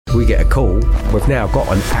We get a call. We've now got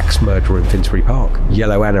an axe murderer in Finsbury Park.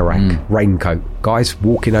 Yellow anorak, raincoat. Guy's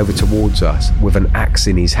walking over towards us with an axe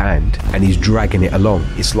in his hand and he's dragging it along.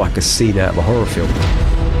 It's like a scene out of a horror film.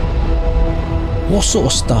 What sort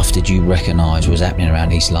of stuff did you recognise was happening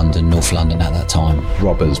around East London, North London at that time?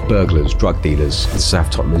 Robbers, burglars, drug dealers.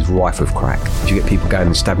 South Tottenham is rife with crack. You get people going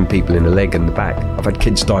and stabbing people in the leg and the back. I've had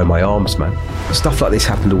kids die in my arms, man. Stuff like this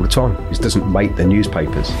happened all the time. This doesn't make the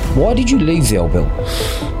newspapers. Why did you leave the old bill?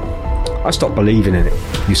 I stopped believing in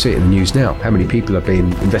it. You see it in the news now. How many people are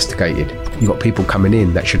being investigated? You've got people coming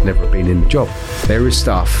in that should never have been in the job. There is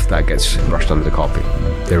stuff that gets brushed under the carpet.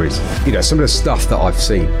 There is. You know, some of the stuff that I've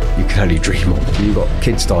seen, you can only dream of. You've got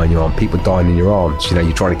kids dying in your arm, people dying in your arms. You know,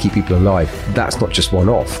 you're trying to keep people alive. That's not just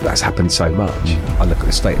one-off. That's happened so much. I look at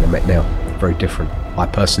the state of the Met now, very different. I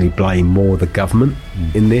personally blame more the government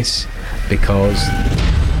in this because...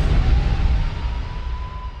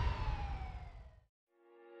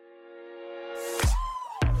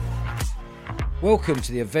 Welcome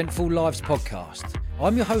to the Eventful Lives podcast.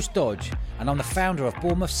 I'm your host Dodge and I'm the founder of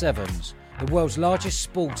Bournemouth Sevens, the world's largest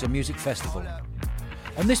sports and music festival.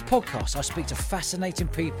 On this podcast I speak to fascinating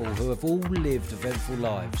people who have all lived eventful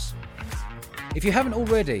lives. If you haven't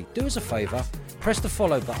already, do us a favour, press the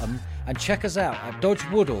follow button and check us out at Dodge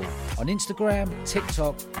Woodall on Instagram,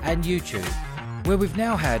 TikTok and YouTube, where we've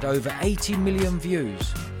now had over 80 million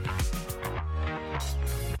views.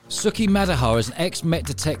 Sukie Madahar is an ex-Met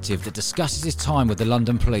detective that discusses his time with the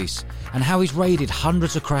London police and how he's raided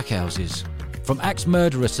hundreds of crack houses. From axe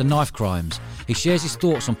murderers to knife crimes, he shares his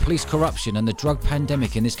thoughts on police corruption and the drug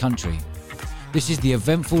pandemic in this country. This is the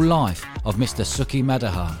eventful life of Mr. Sukie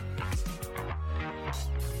Madahar.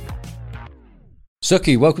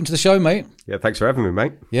 Sukie, welcome to the show, mate. Yeah, thanks for having me,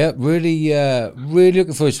 mate. Yeah, really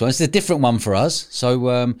looking forward to this one. It's a different one for us. So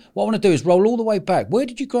what I want to do is roll all the way back. Where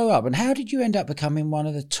did you grow up and how did you end up becoming one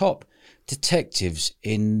of the top detectives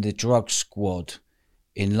in the drug squad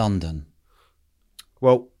in London?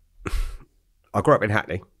 Well, I grew up in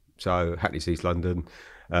Hackney, so Hackney's East London.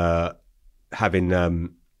 Having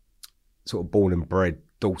sort of born and bred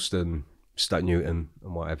Dalston, Stoke Newton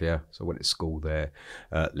and what have you. So I went to school there,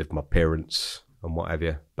 lived with my parents and what have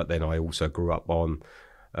you. But then I also grew up on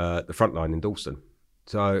the front line in Dalston.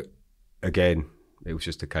 So again, it was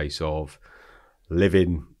just a case of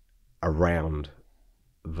living around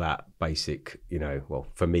that basic, you know, well,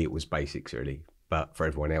 for me it was basics really, but for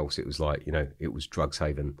everyone else it was like, you know, it was drugs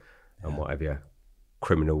haven and what have you,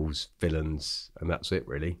 criminals, villains, and that's it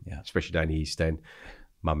really, especially down the East End.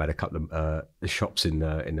 Mum had a couple of shops in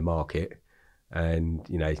the market and,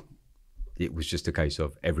 you know, it was just a case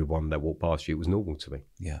of everyone that walked past you, it was normal to me.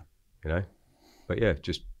 Yeah. You know? But yeah,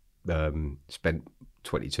 just spent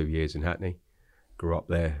 22 years in Hackney, grew up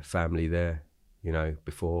there, family there, you know,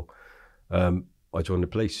 before I joined the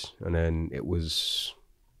police. And then it was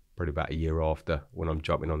probably about a year after when I'm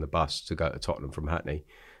jumping on the bus to go to Tottenham from Hackney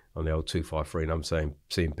on the old 253 and I'm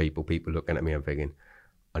seeing people looking at me and thinking,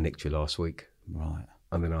 I nicked you last week. Right.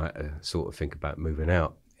 And then I had to sort of think about moving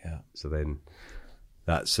out. Yeah. So then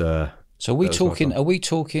that's... So are we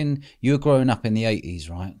talking, you were growing up in the 80s,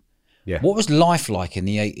 right? Yeah. What was life like in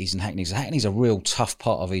the 80s in Hackney? So Hackney's a real tough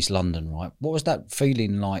part of East London, right? What was that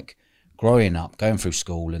feeling like growing up, going through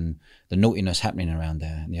school and the naughtiness happening around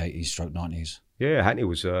there in the 80s, 90s? Yeah, Hackney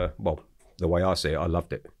was, well, the way I see it, I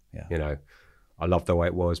loved it. Yeah. You know, I loved the way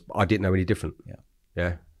it was, but I didn't know any different. Yeah.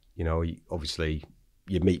 Yeah. You know, obviously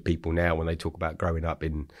you meet people now when they talk about growing up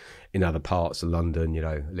in other parts of London, you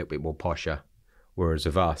know, a little bit more posher. Whereas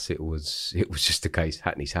of us, it was just a case,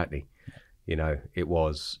 Hackney's Hackney. You know,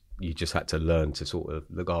 you just had to learn to sort of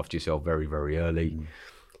look after yourself very, very early.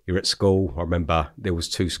 You're at school. I remember there was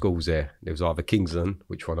two schools there. There was either Kingsland,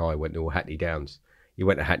 which one I went to, or Hackney Downs. You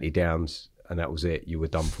went to Hackney Downs and that was it. You were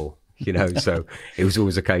done for, you know. So it was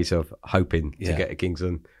always a case of hoping to get to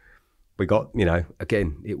Kingsland. We got, you know,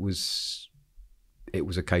 again, it was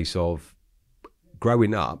a case of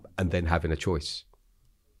growing up and then having a choice.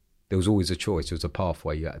 There was always a choice. There was a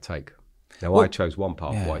pathway you had to take. Now, I chose one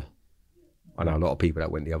pathway. Yeah. I know a lot of people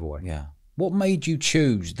that went the other way. Yeah. What made you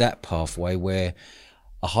choose that pathway where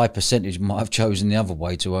a high percentage might have chosen the other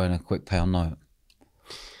way to earn a quick pound note?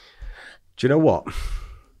 Do you know what?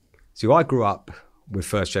 So I grew up with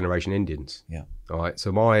first generation Indians. Yeah. All right.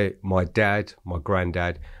 So my dad, my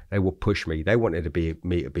granddad, they would push me. They wanted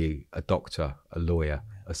me to be a doctor, a lawyer,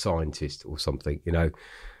 a scientist or something, you know.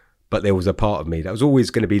 But there was a part of me that was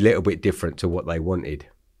always going to be a little bit different to what they wanted.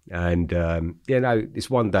 And, you know, this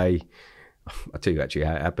one day, I'll tell you actually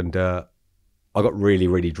how it happened. I got really,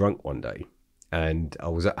 really drunk one day and I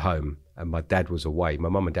was at home and my dad was away. My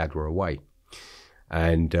mum and dad were away.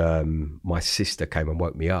 And my sister came and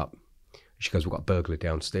woke me up. She goes, "We've got a burglar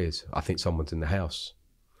downstairs. I think someone's in the house."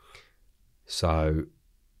 So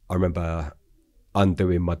I remember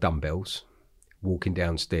undoing my dumbbells, walking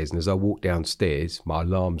downstairs. And as I walk downstairs, my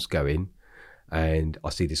alarm's going and I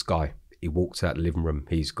see this guy. He walks out the living room.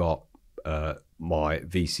 He's got my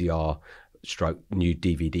VCR stroke new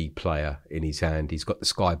DVD player in his hand. He's got the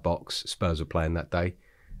Skybox. Spurs were playing that day.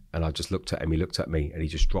 And I just looked at him. He looked at me and he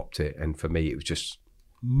just dropped it. And for me, it was just,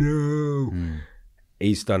 no.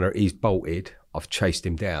 He's bolted. I've chased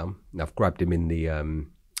him down and I've grabbed him in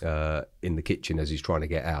the kitchen as he's trying to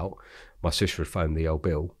get out. My sister had phoned the old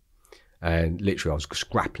Bill, and literally I was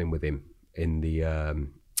just grappling with him in the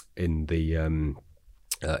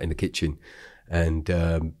kitchen, and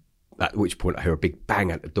at which point I hear a big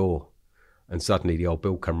bang at the door, and suddenly the old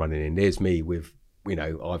Bill come running in. There's me with,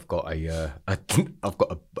 I've got a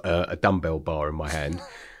dumbbell bar in my hand.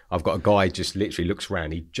 I've got a guy just literally looks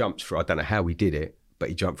around. He jumps through. I don't know how he did it, but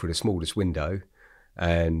he jumped through the smallest window,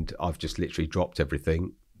 and I've just literally dropped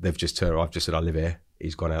everything. They've just turned. I've just said, "I live here."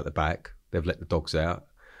 He's gone out the back. They've let the dogs out,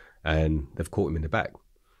 and they've caught him in the back.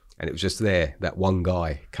 And it was just there. That one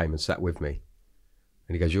guy came and sat with me,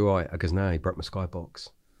 and he goes, "You all right?" I goes, "No, he broke my Skybox."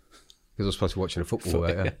 Because I was supposed to be watching a football.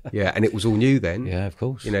 Yeah, and it was all new then. Yeah, of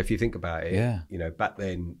course. If you think about it. Yeah. Back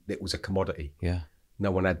then it was a commodity. Yeah. No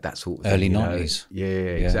one had that sort of early thing, 90s. Yeah,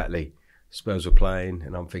 exactly. Spurs were playing,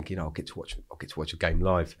 and I'm thinking, I'll get to watch a game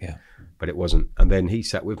live. Yeah. But it wasn't. And then he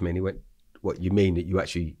sat with me, and he went, "What, you mean that you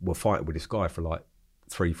actually were fighting with this guy for like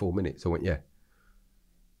 3-4 minutes?" I went, "Yeah."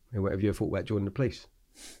 He went, "Have you ever thought about joining the police?"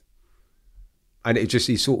 And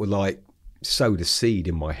he sort of like sowed a seed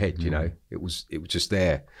in my head. It was just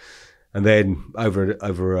there. And then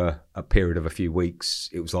over a period of a few weeks,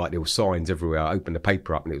 it was like there were signs everywhere. I opened the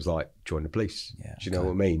paper up and it was like, "Join the police." Yeah, do you know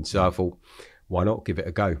what I mean? So I thought, why not give it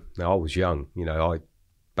a go? Now I was young, I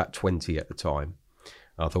about 20 at the time.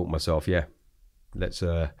 I thought to myself, yeah, let's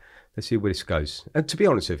see where this goes. And to be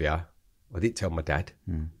honest with you, I didn't tell my dad,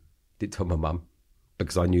 didn't tell my mum,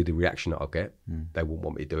 because I knew the reaction that I'd get. They wouldn't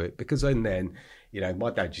want me to do it. Because then,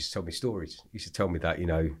 my dad used to tell me stories. He used to tell me that,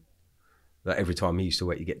 that every time he used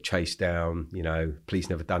to you get chased down, police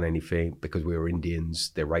never done anything because we were Indians,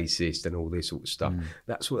 they're racist and all this sort of stuff.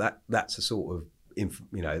 That's the sort of,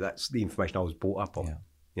 that's the information I was brought up on.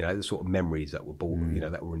 Yeah. The sort of memories that were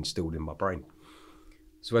that were instilled in my brain.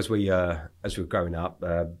 So as we were growing up,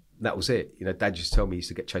 that was it. Dad just told me he used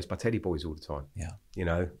to get chased by teddy boys all the time. Yeah.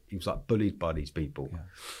 He was like bullied by these people. Yeah.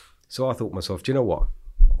 So I thought to myself, do you know what?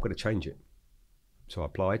 I'm going to change it. So I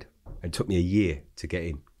applied. It took me a year to get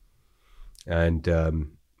in. And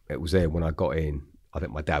it was there when I got in. I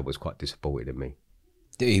think my dad was quite disappointed in me.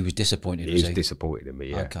 He was disappointed. He was disappointed in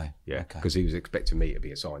me. Yeah. Okay. Yeah. Because he was expecting me to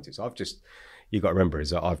be a scientist. You got to remember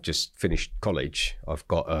is that I've just finished college. I've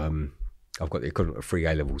got the equivalent of 3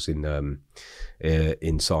 A-levels in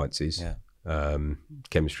sciences. Yeah.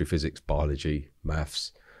 Chemistry, physics, biology,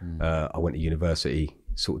 maths. I went to university.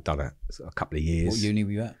 Sort of done a couple of years. What uni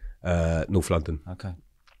were you at? North London. Okay.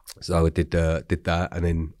 So I did that, and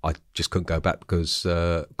then I just couldn't go back because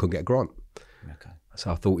couldn't get a grant. Okay.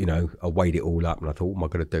 So I thought, I weighed it all up, and I thought, what am I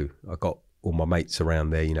going to do? I got all my mates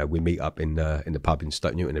around there. We meet up in the pub in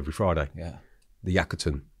Stoke Newton every Friday. Yeah. The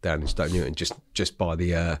Yakerton down in Stoke Newton, just by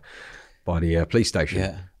the police station.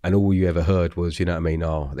 Yeah. And all you ever heard was,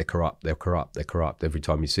 oh, they're corrupt, they're corrupt, they're corrupt. Every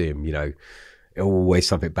time you see them, always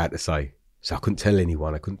something bad to say. So I couldn't tell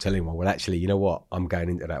anyone. Well, actually, you know what? I'm going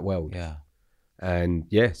into that world. Yeah. And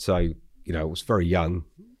yeah, so I was very young.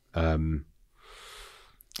 Did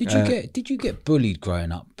you get bullied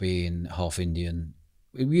growing up being half Indian?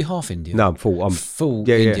 Were you half Indian? No, I'm full. I'm full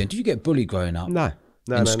Indian. Yeah. Did you get bullied growing up? No,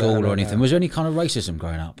 in school or anything? Was there any kind of racism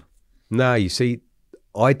growing up? No, you see,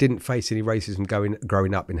 I didn't face any racism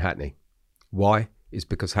growing up in Hackney. Why? It's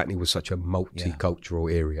because Hackney was such a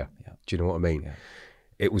multicultural area. Yeah. Do you know what I mean? Yeah.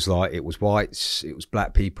 It was whites, it was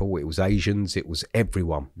black people, it was Asians, it was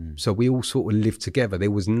everyone. So we all sort of lived together.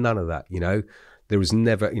 There was none of that, There was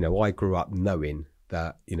never, I grew up knowing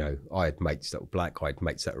that, I had mates that were black, I had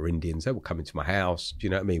mates that were Indians. They would come into my house, do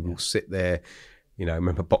you know what I mean? We'll sit there, I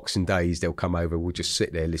remember Boxing Days, they'll come over, we'll just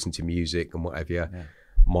sit there, listen to music and whatever. Yeah.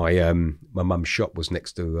 My mum's shop was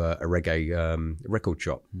next to a reggae record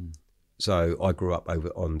shop. So I grew up over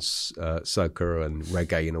on soca and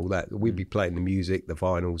reggae and all that. We'd be playing the music, the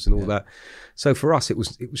vinyls and all that. So for us, it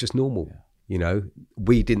was just normal. Yeah.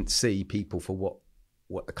 We didn't see people for what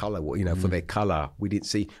the colour was, for their colour. We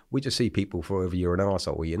just see people for whether you're an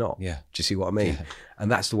arsehole or you're not. Yeah. Do you see what I mean? Yeah.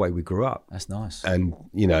 And that's the way we grew up. That's nice. And,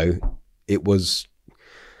 it was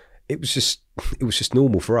just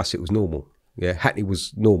normal for us. It was normal. Yeah, Hackney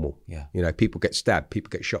was normal. Yeah. You know, people get stabbed, people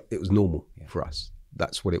get shot. It was normal for us.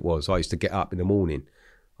 That's what it was. I used to get up in the morning.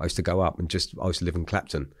 I used to go up and I used to live in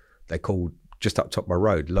Clapton. They called, just up top of my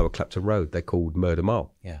road, Lower Clapton Road, they called Murder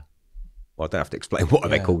Mile. Yeah. Well, I don't have to explain why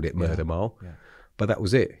they called it Murder Mile. Yeah. But that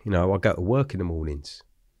was it. You know, I go to work in the mornings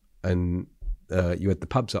and you had the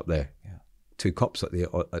pubs up there. Yeah. 2 cops at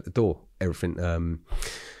the door. Everything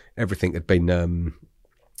had been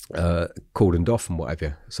cordoned off and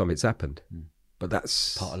whatever. Something's happened. But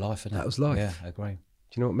that's part of life, isn't it? That was life. Yeah, I agree.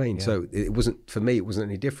 Do you know what I mean? Yeah. So it wasn't, for me, it wasn't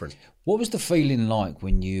any different. What was the feeling like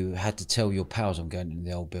when you had to tell your pals I'm going into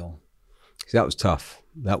the old Bill? See, that was tough.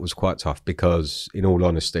 That was quite tough because, in all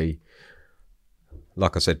honesty,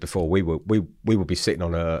 like I said before, we would be sitting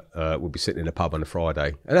in a pub on a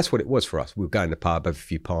Friday, and that's what it was for us. We would go in the pub, have a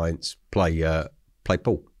few pints, play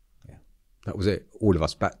pool. Yeah. That was it. All of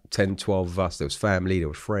us, about 10, 12 of us. There was family, there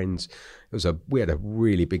was friends. We had a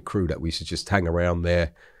really big crew that we used to just hang around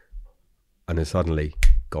there, and then suddenly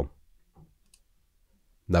gone.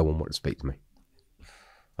 No one wanted to speak to me.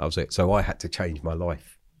 That was it. So I had to change my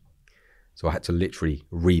life. So I had to literally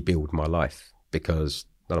rebuild my life because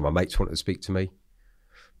none of my mates wanted to speak to me.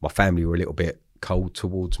 My family were a little bit cold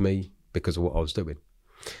towards me because of what I was doing.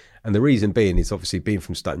 And the reason being is obviously being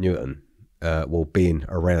from Stoke Newton, being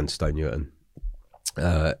around Stoke Newton,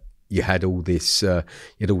 you had all this, you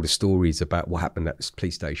had all the stories about what happened at the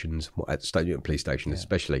police stations, at Stoke Newton police station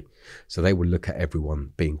especially. So they would look at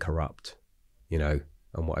everyone being corrupt, you know,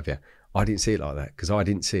 and whatever. I didn't see it like that because I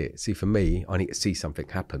didn't see it. See, for me, I need to see something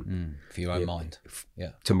happen. For your own mind.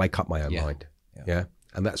 To make up my own mind. Yeah.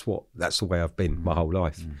 And that's the way I've been my whole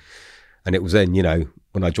life. And it was then, you know,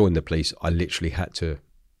 when I joined the police, I literally had to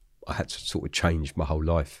sort of change my whole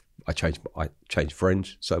life. I changed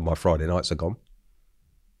friends. So my Friday nights are gone.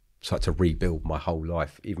 So I had to rebuild my whole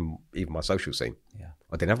life, even my social scene. Yeah.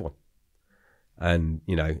 I didn't have one. And,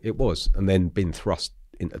 you know, it was. And then being thrust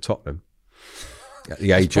into Tottenham at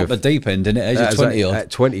the age of... the deep end, isn't it? Age of 20 odd.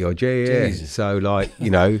 At 20 odd, yeah. Jesus. So, like,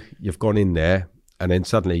 you know, you've gone in there and then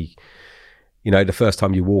suddenly, you know, the first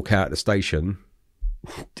time you walk out of the station,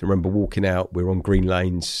 I remember walking out, we're on Green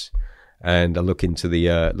Lanes and I look into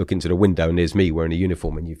the window and there's me wearing a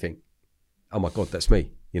uniform and you think, oh my God, that's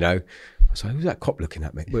me, you know. I was like, who's that cop looking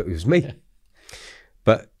at me? Well, it was me.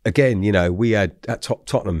 But again, you know, we had at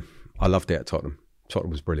Tottenham, I loved it at Tottenham.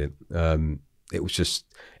 Tottenham was brilliant. It was just,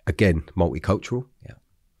 again, multicultural. Yeah.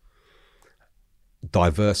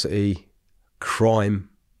 Diversity,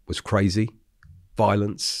 crime was crazy.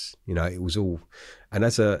 Violence, you know, it was all. And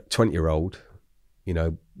as a 20-year-old, you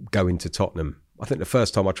know, going to Tottenham, I think the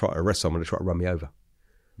first time I tried to arrest someone, they tried to run me over.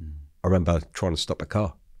 I remember trying to stop a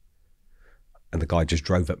car and the guy just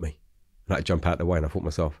drove at me. And I had to jump out the way and I thought to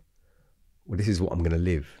myself, well, this is what I'm going to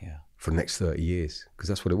live for the next 30 years. Because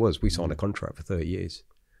that's what it was. We signed a contract for 30 years.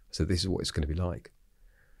 So this is what it's going to be like.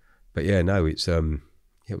 But yeah, no, it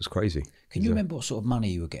was crazy. Can you remember what sort of money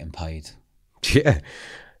you were getting paid? Yeah.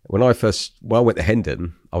 When I went to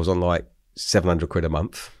Hendon, I was on like 700 quid a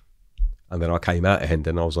month. And then I came out of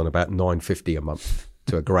Hendon, I was on about 950 a month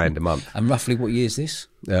to £1,000 a month. And roughly what year is this?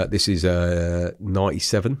 This is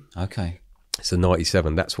 97. Okay. So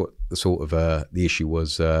 97, that's what the sort of the issue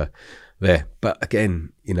was there. But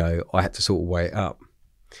again, you know, I had to sort of weigh it up.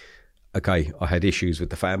 Okay, I had issues with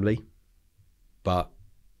the family, but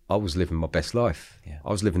I was living my best life. Yeah.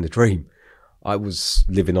 I was living the dream. I was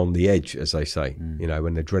living on the edge, as they say, you know,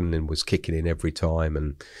 when the adrenaline was kicking in every time.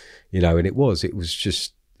 And, you know, and it was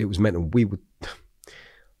mental.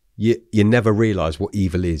 You never realise what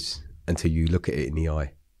evil is until you look at it in the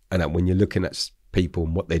eye. And that when you're looking at people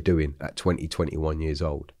and what they're doing at 20, 21 years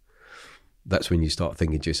old, that's when you start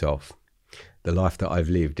thinking to yourself, the life that I've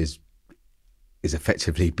lived is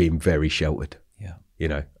effectively being very sheltered, you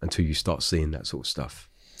know, until you start seeing that sort of stuff.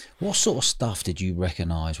 What sort of stuff did you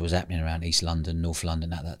recognise was happening around East London, North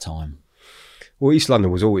London at that time? Well, East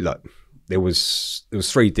London was always like, there was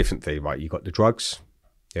 3 different things, right? You got the drugs,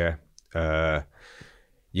 you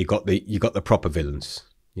got the proper villains.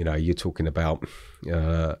 You know, you're talking about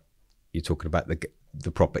the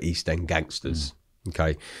proper East End gangsters.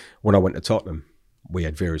 Okay, when I went to Tottenham, we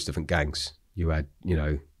had various different gangs. You had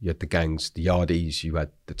the gangs, the Yardies. You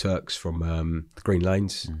had the Turks from the Green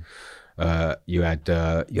Lanes. You had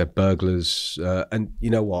burglars, and you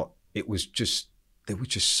know what? There was just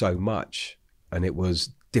so much, and it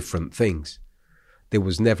was different things. There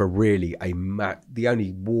was never really the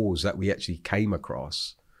only wars that we actually came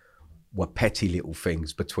across were petty little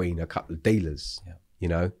things between a couple of dealers, you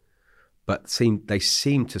know, but they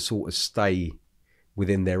seemed to sort of stay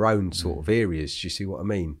within their own sort of areas. Do you see what I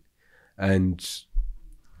mean? And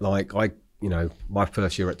like my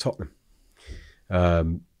first year at Tottenham, I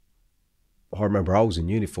remember I was in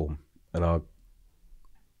uniform, and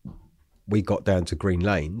we got down to Green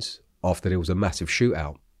Lanes after there was a massive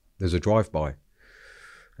shootout. There's a drive-by,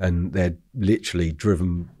 and they'd literally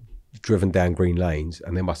driven down Green Lanes,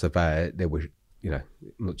 and they must have had, there were, I'm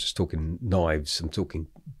not just talking knives, I'm talking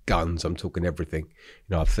guns, I'm talking everything.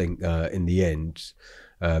 I think in the end,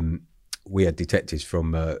 we had detectives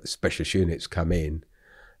from specialist units come in.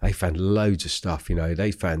 They found loads of stuff,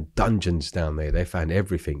 they found dungeons down there, they found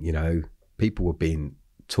everything, people were being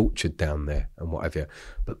tortured down there and whatever.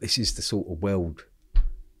 But this is the sort of world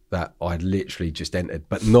that I literally just entered,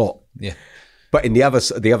 but not. Yeah. But in the other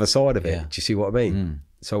side of it, Yeah. do you see what I mean? Mm.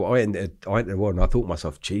 So I entered the world, and I thought to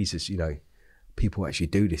myself, Jesus, people actually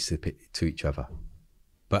do this to each other.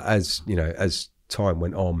 But as time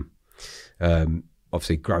went on,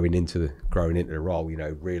 obviously growing into the role,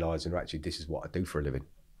 realizing actually this is what I do for a living.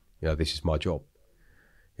 This is my job.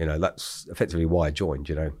 That's effectively why I joined.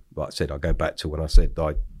 Like I said, I go back to when I said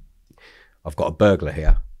I've got a burglar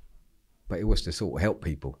here, but it was to sort of help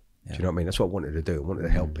people. Yeah. Do you know what I mean? That's what I wanted to do. I wanted to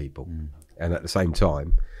help people, and at the same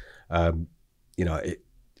time,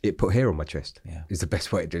 it put hair on my chest. Yeah. Is the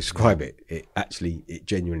best way to describe it. It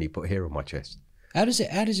genuinely put hair on my chest. How does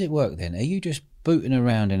it work then? Are you just booting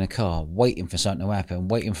around in a car, waiting for something to happen,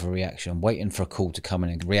 waiting for a reaction, waiting for a call to come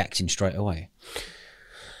in and reacting straight away?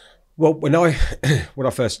 Well, when I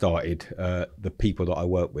first started, the people that I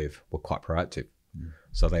worked with were quite proactive.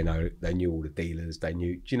 So they knew all the dealers,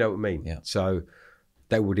 do you know what I mean? Yeah. So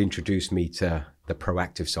they would introduce me to the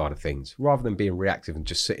proactive side of things rather than being reactive and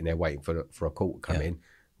just sitting there waiting for a call to come in.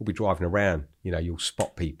 We'll be driving around, you'll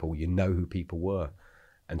spot people, who people were,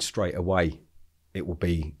 and straight away it will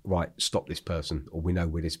be right. Stop this person, or we know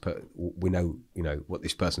where we know what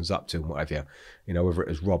this person's up to and whatever. Whether it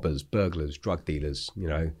was robbers, burglars, drug dealers,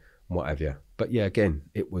 whatever. But yeah, again,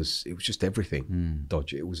 it was just everything.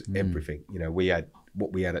 Dodge. It was everything. We had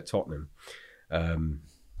what we had at Tottenham,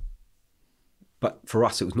 but for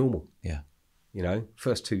us it was normal. Yeah.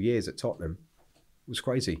 First 2 years at Tottenham was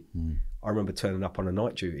crazy. I remember turning up on a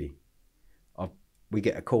night duty. We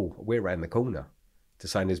get a call. We're around the corner to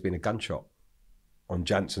saying there's been a gunshot on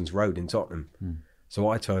Jansen's Road in Tottenham. So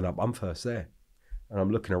I turn up. I'm first there, and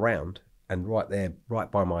I'm looking around, and right there, right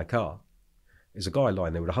by my car, is a guy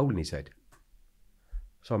lying there with a hole in his head.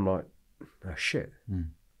 So I'm like, oh shit.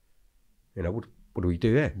 What do we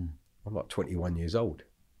do there? I'm like 21 years old.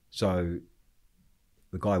 So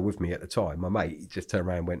the guy with me at the time, my mate, he just turned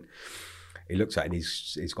around and went, he looks at it and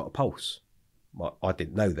he's got a pulse. I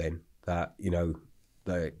didn't know then that, even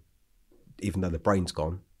though the brain's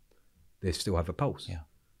gone, they still have a pulse. Yeah.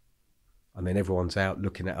 And then everyone's out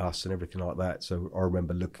looking at us and everything like that. So I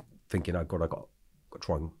remember thinking, oh God, I got to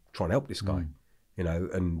try and help this guy,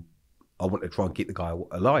 and I wanted to try and keep the guy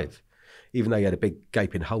alive, even though he had a big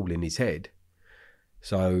gaping hole in his head.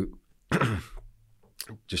 So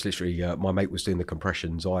just literally, my mate was doing the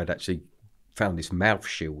compressions. I had actually found this mouth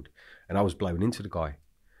shield, and I was blowing into the guy.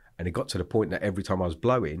 And it got to the point that every time I was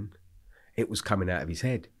blowing, it was coming out of his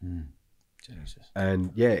head. Jesus.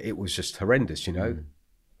 And yeah, it was just horrendous,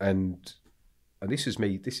 And this is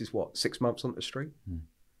me. This is what, 6 months on the street.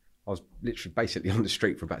 I was literally basically on the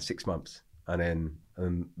street for about 6 months, and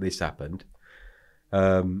this happened.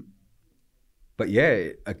 But yeah,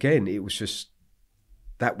 again, it was just,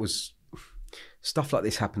 that was, stuff like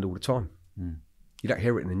this happened all the time. You don't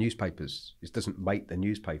hear it in the newspapers. It doesn't make the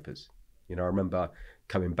newspapers. I remember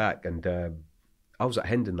coming back, and I was at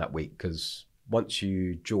Hendon that week, because once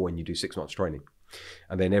you join, you do 6 months training,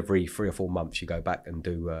 and then every 3 or 4 months you go back and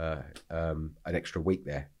do an extra week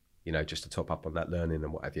there, just to top up on that learning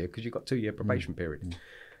and what have you, because you've got 2-year probation period.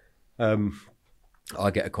 I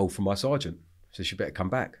get a call from my sergeant, says you better come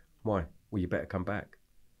back. Why? Well, you better come back.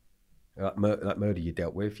 That murder you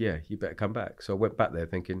dealt with, yeah, you better come back. So I went back there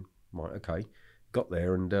thinking, right, okay. Got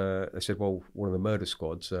there, and they said, well, one of the murder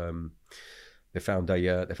squads, they found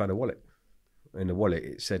a wallet. In the wallet,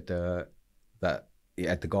 it said that it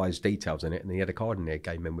had the guy's details in it, and he had a card in there,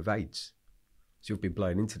 gay men with AIDS. So you've been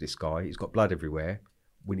blown into this guy. He's got blood everywhere.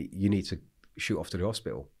 You need to shoot off to the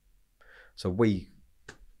hospital. So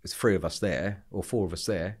there's 3 of us there, or 4 of us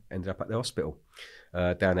there, ended up at the hospital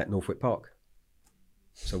down at Northwick Park.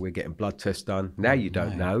 So we're getting blood tests done. Now you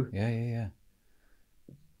don't know. Yeah.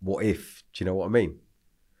 What if? Do you know what I mean?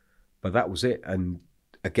 But that was it. And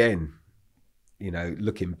again,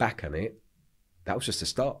 looking back on it, that was just a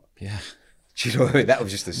start. Yeah. Do you know what I mean? That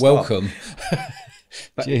was just a start. Welcome.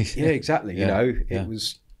 But, Jeez. Yeah, exactly. It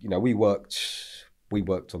was. We worked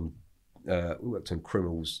on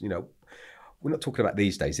criminals. We're not talking about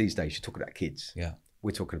these days. These days, you're talking about kids. Yeah.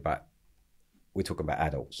 We're talking about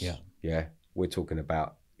adults. Yeah. Yeah. we're talking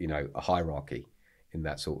about, you know, a hierarchy in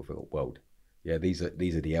that sort of world. Yeah, these are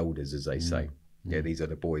the elders, as they say. Yeah, these are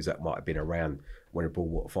the boys that might have been around when the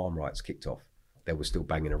Broadwater Farm riots kicked off. They were still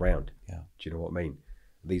banging around. Yeah. Do you know what I mean?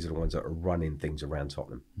 These are the ones that are running things around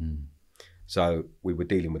Tottenham. So we were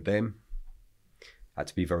dealing with them. Had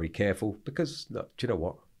to be very careful because, look, do you know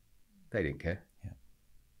what? They didn't care. Yeah.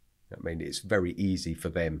 I mean, it's very easy for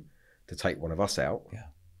them to take one of us out. Yeah.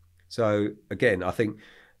 So again, I think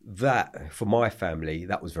that for my family,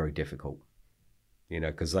 that was very difficult. You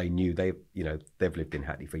know, because they knew they've lived in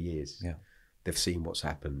Hackney for years. Yeah. They've seen what's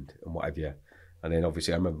happened and what have you. And then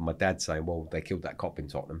obviously I remember my dad saying, well, they killed that cop in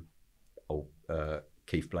Tottenham,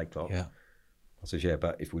 Keith Blakelock. Yeah. I says, yeah,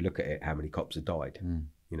 but if we look at it, how many cops have died,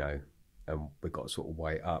 you know, and we've got to sort of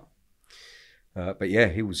weigh it up. But yeah,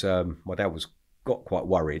 he was, my dad got quite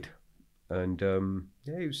worried. And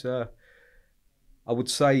yeah, he was, I would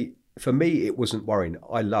say for me, it wasn't worrying.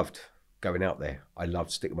 I loved going out there. I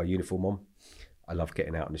loved sticking my uniform on. I loved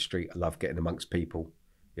getting out on the street. I loved getting amongst people.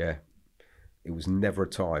 Yeah. It was never a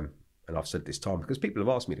time, and I've said this time because people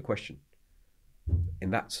have asked me the question,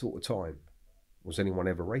 in that sort of time, was anyone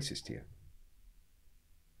ever racist to you?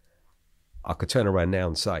 I could turn around now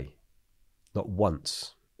and say, not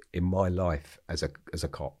once in my life as a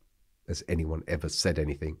cop has anyone ever said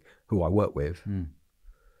anything, who I work with,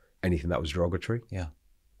 anything that was derogatory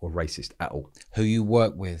or racist at all. Who you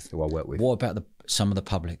work with? Who I work with. What about some of the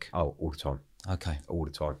public? Oh, all the time. Okay. All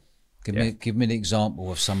the time. Give me an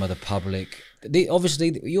example of some of the public.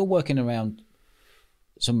 Obviously, you're working around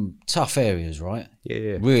some tough areas, right?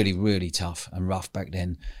 Yeah. Really, really tough and rough back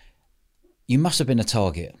then. You must have been a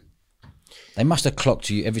target. They must have clocked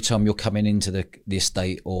you every time you're coming into the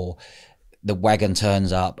estate or the wagon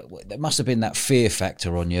turns up. There must have been that fear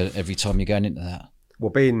factor on you every time you're going into that. Well,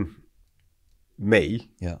 being me,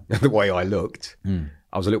 the way I looked,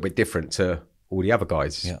 I was a little bit different to all the other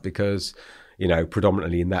guys because, you know,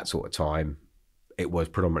 predominantly in that sort of time, it was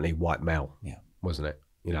predominantly white male, wasn't it?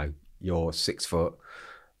 You know, you're 6 foot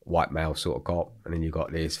white male sort of cop, and then you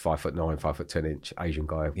got this 5'9", 5'10" Asian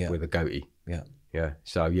guy with a goatee. Yeah.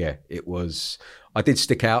 So yeah, it was. I did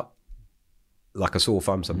stick out like a sore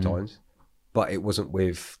thumb sometimes, but it wasn't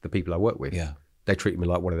with the people I work with. Yeah, they treated me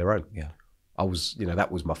like one of their own. Yeah, I was. You know,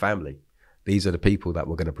 that was my family. These are the people that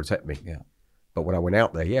were going to protect me. Yeah. But when I went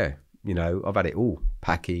out there, you know, I've had it all.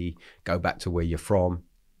 Packy, go back to where you're from.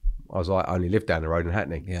 I was like, I only live down the road in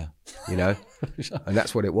Hackney. Yeah. You know? And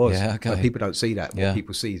that's what it was. Yeah, okay. But people don't see that. What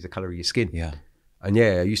people see is the colour of your skin. Yeah. And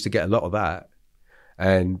yeah, I used to get a lot of that.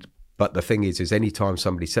 But the thing is any time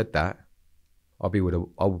somebody said that, I would be with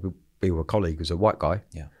a colleague who's a white guy,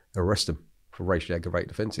 arrest them for racially aggravated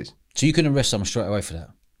offences. So you can arrest someone straight away for that?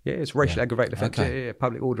 Yeah, it's racially aggravated offence. Okay. Yeah,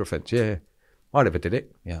 public order offence. Yeah. I never did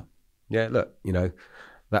it. Yeah. Yeah, look, you know,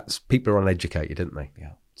 people are uneducated, aren't they?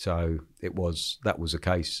 Yeah. So that was the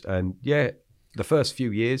case. And yeah, the first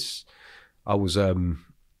few years I was, I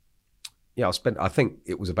think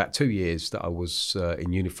it was about 2 years that I was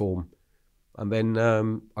in uniform. And then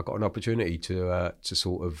I got an opportunity to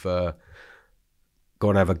sort of go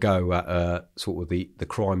and have a go at sort of the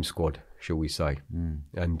crime squad, shall we say.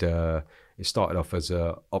 And it started off as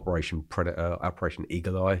Operation Predator, Operation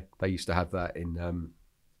Eagle Eye. They used to have that in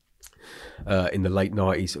the late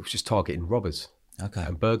 90s. It was just targeting robbers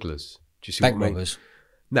and burglars. Do you see Bank what I mean? robbers?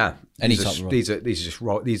 Nah. Any type of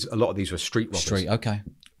robbers? A lot of these were street robbers. Street, okay.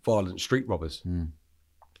 Violent street robbers.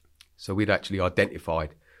 So we'd actually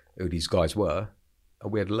identified who these guys were,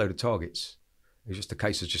 and we had a load of targets. It was just a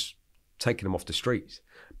case of just taking them off the streets,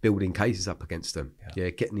 building cases up against them. Yeah,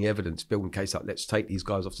 getting the evidence, building cases up. Let's take these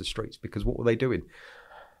guys off the streets, because what were they doing?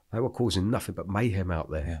 They were causing nothing but mayhem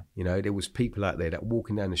out there. Yeah. You know, there was people out there that were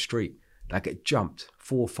walking down the street, that get jumped,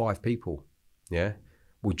 4 or 5 people. Yeah,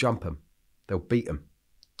 we'll jump them, they'll beat them,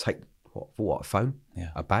 take a phone,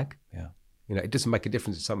 a bag. Yeah, you know, it doesn't make a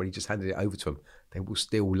difference if somebody just handed it over to them. They will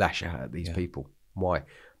still lash out at these people. Why?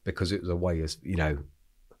 Because it was a way of, you know,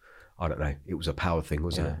 I don't know, it was a power thing,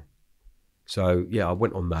 wasn't it? So yeah, I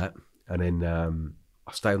went on that, and then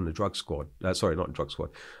I stayed on the drug squad. Sorry, not the drug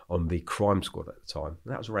squad, on the crime squad at the time.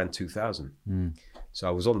 And that was around 2000. So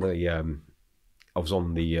I was on the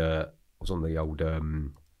old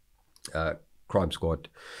crime squad,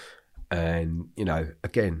 and you know,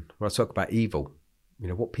 again, when I talk about evil, you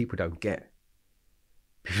know, what people don't get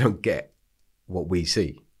what we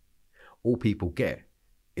see. All people get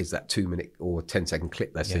is that 2-minute or 10-second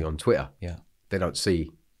clip they see on Twitter. Yeah, they don't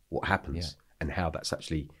see what happens and how that's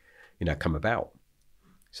actually, you know, come about.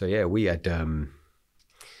 So yeah, we had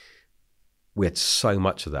so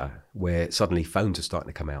much of that where suddenly phones are starting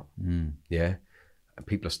to come out. Yeah, and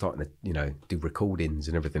people are starting to, do recordings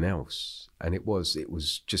and everything else. And it was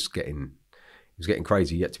just getting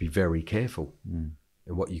crazy. You had to be very careful in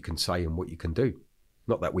what you can say and what you can do.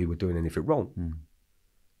 Not that we were doing anything wrong,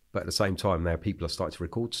 but at the same time, now people are starting to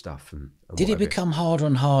record stuff. And did it become harder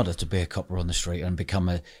and harder to be a copper on the street and become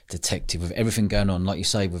a detective with everything going on, like you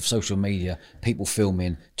say, with social media, people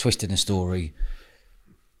filming, twisting the story?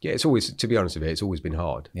 Yeah, it's always, to be honest with you, it's always been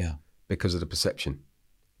hard. Yeah. Because of the perception.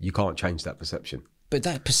 You can't change that perception. But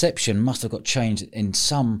that perception must have got changed in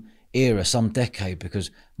some era, some decade, because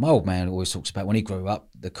my old man always talks about when he grew up,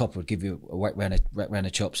 the copper would give you a whack round the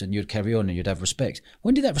chops and you'd carry on and you'd have respect.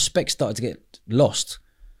 When did that respect start to get lost?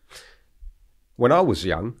 When I was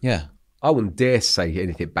young, yeah, I wouldn't dare say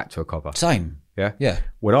anything back to a copper. Same. Yeah? Yeah.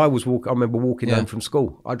 When I was I remember walking home from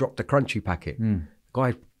school, I dropped a crunchy packet.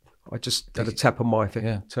 Guy, I just had a tap on my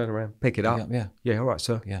thing, turn around, pick it up. Yeah, all right,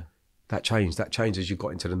 sir. Yeah. That changed as you got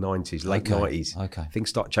into the 90s, late 90s. Okay. Things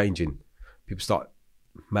start changing. People start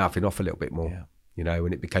mouthing off a little bit more,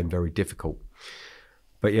 and it became very difficult.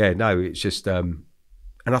 But yeah, no, it's just, and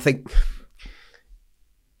I think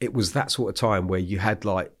it was that sort of time where you had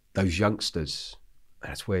like those youngsters.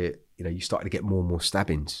 That's where, you started to get more and more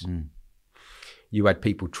stabbings. You had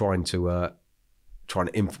people trying to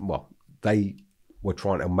they were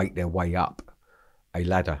trying to make their way up a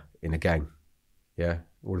ladder in a gang. Yeah.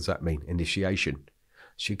 What does that mean? Initiation.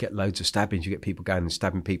 So you get loads of stabbings. You get people going and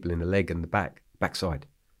stabbing people in the leg and the backside.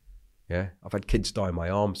 Yeah. I've had kids die in my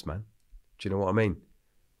arms, man. Do you know what I mean?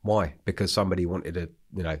 Why? Because somebody wanted to,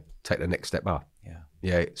 take the next step up. Yeah.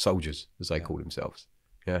 Yeah. Soldiers, as they call themselves.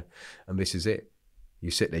 Yeah. And this is it.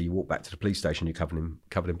 You sit there, you walk back to the police station, you're covered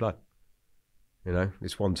in blood.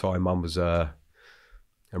 This one time Mum was, I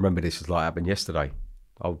remember this was like happened yesterday.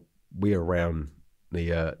 We were around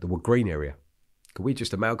the Wood Green area. Because we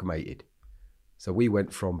just amalgamated. So we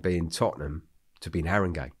went from being Tottenham to being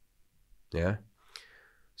Haringey. Yeah.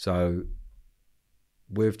 So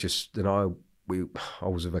I was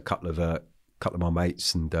with a couple of my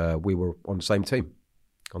mates, and we were on the same team,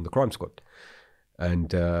 on the crime squad.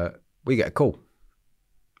 And we get a call.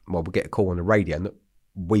 Well, we get a call on the radio, not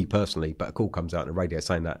we personally, but a call comes out on the radio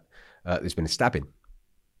saying that there's been a stabbing.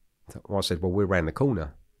 So I said, well, we're around the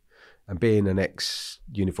corner. And being an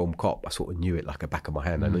ex-uniform cop, I sort of knew it like the back of my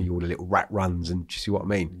hand. I knew all the little rat runs, and do you see what I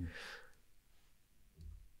mean?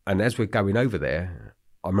 And as we're going over there,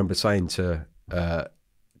 I remember saying to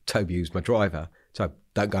Toby, who's my driver, so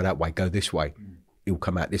don't go that way, go this way. He'll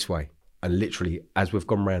come out this way. And literally, as we've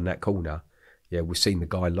gone round that corner, we've seen the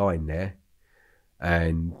guy lying there.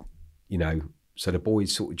 And, so the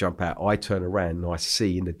boys sort of jump out. I turn around and I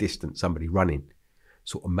see in the distance somebody running.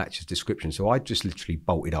 Sort of matches description. So I just literally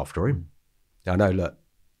bolted after him. Now, I know, look,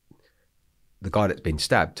 the guy that's been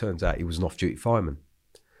stabbed, turns out he was an off-duty fireman.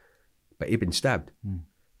 But he'd been stabbed.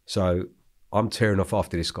 So I'm tearing off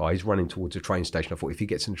after this guy. He's running towards a train station. I thought if he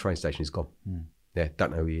gets in the train station, he's gone. Yeah, don't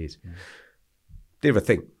know who he is. Did a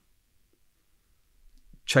thing.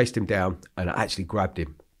 Chased him down, and I actually grabbed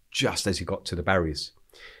him just as he got to the barriers.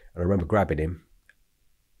 And I remember grabbing him,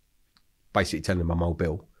 basically telling him my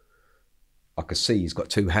mobile. I could see he's got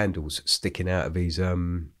two handles sticking out of his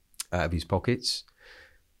pockets.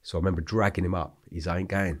 So I remember dragging him up. He's ain't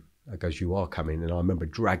going. I goes, you are coming. And I remember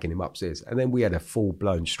dragging him upstairs. And then we had a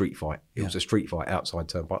full-blown street fight. It was a street fight outside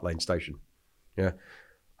Turnpike Lane Station. Yeah.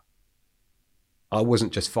 I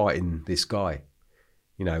wasn't just fighting this guy.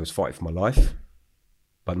 I was fighting for my life.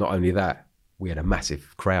 But not only that, we had a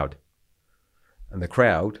massive crowd. And the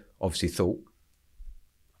crowd obviously thought,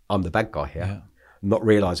 I'm the bad guy here, not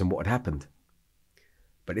realising what had happened.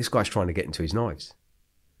 But this guy's trying to get into his knives.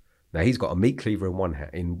 Now he's got a meat cleaver in one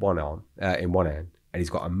hand, and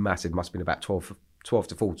he's got a massive, must have been about 12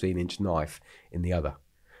 to 14 inch knife in the other.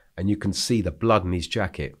 And you can see the blood in his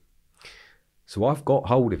jacket. So I've got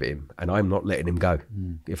hold of him, and I'm not letting him go.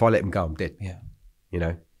 If I let him go, I'm dead. Yeah.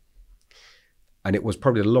 And it was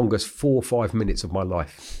probably the longest 4 or 5 minutes of my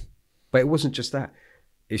life. But it wasn't just that.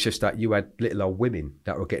 It's just that you had little old women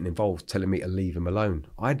that were getting involved, telling me to leave him alone.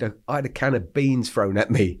 I had a can of beans thrown at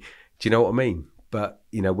me. Do you know what I mean? But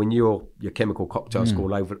when your chemical cocktails go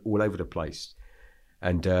all over the place,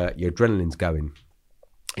 and your adrenaline's going,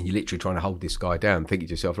 and you're literally trying to hold this guy down, thinking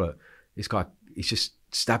to yourself, look, this guy, he's just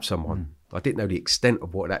stabbed someone. I didn't know the extent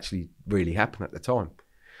of what had actually really happened at the time.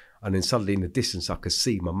 And then suddenly in the distance, I could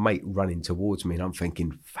see my mate running towards me, and I'm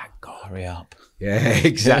thinking, thank God. Hurry up. Yeah,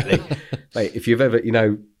 exactly. Mate, if you've ever,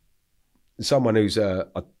 someone who's, I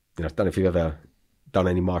don't know if you've ever done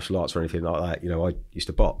any martial arts or anything like that. I used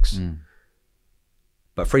to box.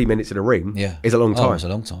 But 3 minutes in a ring is a long time. Oh, it's a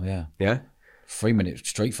long time, yeah. Yeah? 3 minute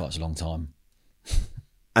street fight's a long time.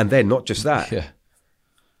 And then not just that.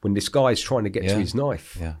 when this guy's trying to get to his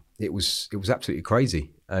knife. Yeah. It was absolutely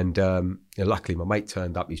crazy. And luckily my mate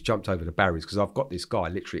turned up. He's jumped over the barriers because I've got this guy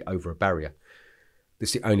literally over a barrier.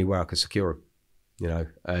 This is the only way I could secure him, you know.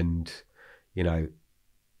 And, you know,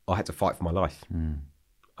 I had to fight for my life. And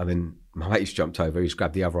then my mate's jumped over. He's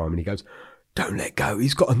grabbed the other arm and he goes, "Don't let go.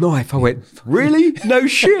 He's got a knife." I went, "Really? No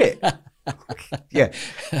shit." Yeah.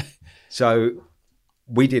 So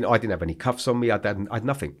I didn't have any cuffs on me. I had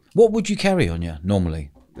nothing. What would you carry on you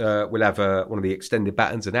normally? We'll have one of the extended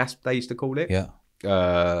battens, an asp they used to call it. Yeah.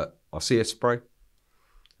 Our CS spray,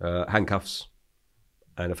 handcuffs,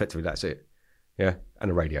 and effectively that's it. Yeah, and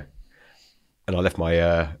a radio. And I left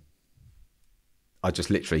my. I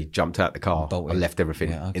just literally jumped out the car. Bolted. I left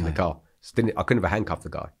everything in the car. I couldn't have handcuffed the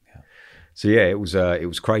guy. Yeah. So yeah, it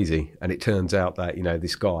was crazy. And it turns out that, you know,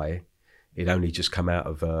 this guy, he'd only just come out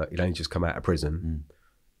of prison.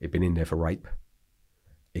 He'd been in there for rape.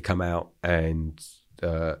 He come out and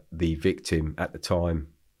the victim at the time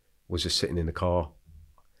was just sitting in the car,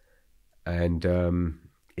 and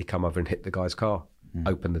he come over and hit the guy's car,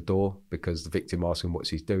 opened the door because the victim asked him what's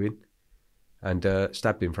he's doing, and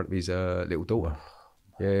stabbed him in front of his little daughter.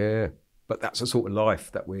 Yeah. But that's the sort of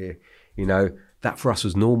life that we're, you know, that for us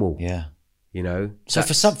was normal. Yeah. You know. So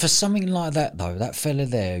for something like that though, that fella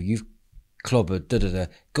there, you've clobbered,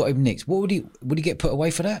 got him nicked. What would he get put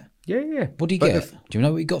away for that? Yeah. What did he get? Do you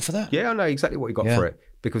know what he got for that? Yeah, I know exactly what he got for it,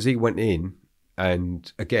 because he went in,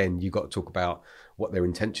 and again, you got to talk about what their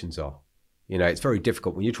intentions are. You know, it's very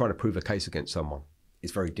difficult when you're trying to prove a case against someone.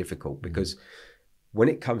 It's very difficult because when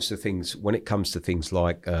it comes to things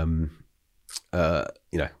like you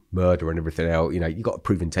know, murder and everything else, you know, you got to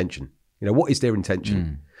prove intention. You know, what is their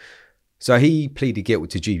intention? So he pleaded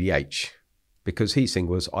guilty to GBH. Because his thing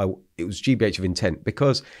was, it was GBH of intent,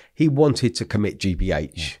 because he wanted to commit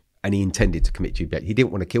GBH and he intended to commit GBH. He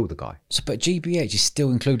didn't want to kill the guy. So, but GBH is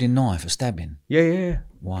still including knife or stabbing? Yeah.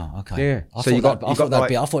 Wow, okay. Yeah. I thought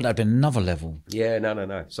that'd be another level. Yeah,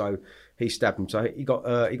 no. So he stabbed him. So he got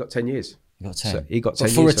 10 years. He got 10? So he got 10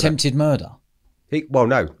 years for attempted murder? He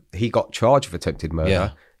got charged with attempted murder.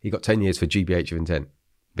 Yeah. He got 10 years for GBH of intent.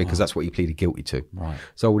 Because that's what he pleaded guilty to. Right.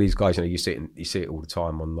 So all these guys, you know, you see it all the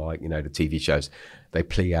time on, like, you know, the TV shows. They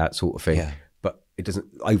plea out sort of thing. Yeah. But it doesn't.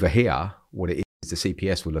 Over here, what it is, the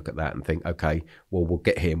CPS will look at that and think, okay, well, we'll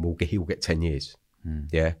get him. He'll get 10 years.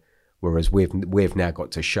 Yeah. Whereas we've now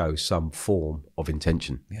got to show some form of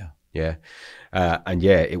intention. Yeah. Yeah. And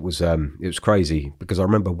yeah, it was crazy, because I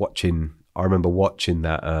remember watching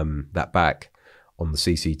that back on the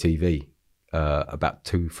CCTV about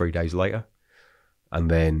 2-3 days later. And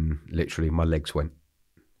then literally my legs went,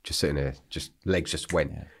 just sitting there, legs just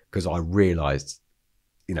went, because I realised,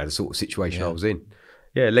 you know, the sort of situation I was in.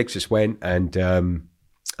 Yeah, legs just went, and I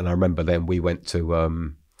remember then we went to,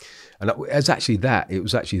 and it was actually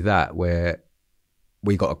that where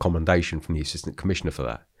we got a commendation from the assistant commissioner for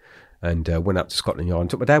that, and went up to Scotland Yard and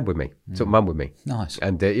took my dad with me, took mum with me. Nice.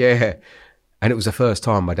 And and it was the first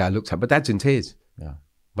time my dad looked at, my dad's in tears. Yeah.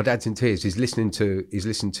 My dad's in tears. He's listening to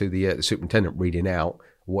the superintendent reading out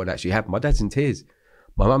what actually happened. My dad's in tears.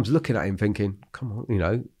 My mum's looking at him thinking, "Come on, you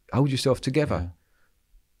know, hold yourself together."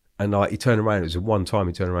 Yeah. And he turned around. It was the one time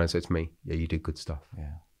he turned around and said to me, "Yeah, you did good stuff."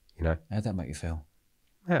 Yeah. You know. How'd that make you feel?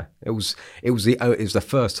 Yeah, it was the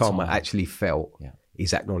first time I actually felt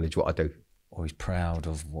he's acknowledged what I do, or he's proud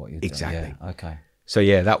of what you do. Exactly. Yeah. Okay. So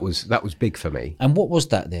yeah, that was big for me. And what was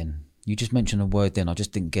that then? You just mentioned a word then. I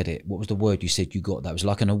just didn't get it. What was the word you said you got? That was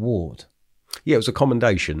like an award. Yeah, it was a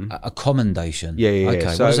commendation. A commendation. Yeah.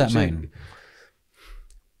 Okay. So, what does that mean?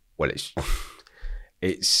 Well,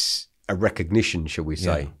 it's a recognition, shall we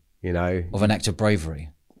say? You know, of an act of bravery.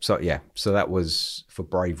 So so that was for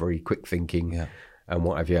bravery, quick thinking, and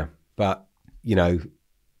what have you. But you know,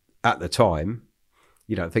 at the time,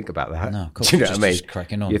 you don't think about that. No, of course. Do you know what I mean? Just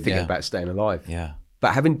cracking on. You're thinking about staying alive. Yeah.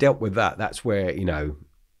 But having dealt with that, that's where, you know,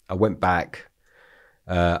 I went back.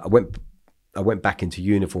 I went back into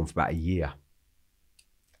uniform for about a year,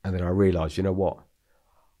 and then I realised, you know what?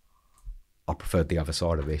 I preferred the other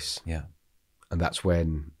side of this. Yeah. And that's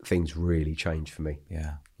when things really changed for me.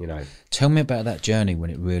 Yeah. You know. Tell me about that journey when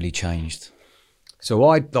it really changed. So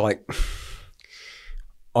I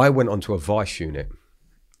went onto a vice unit,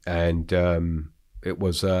 and it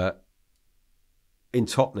was in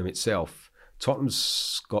Tottenham itself.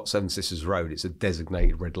 Tottenham's got Seven Sisters Road. It's a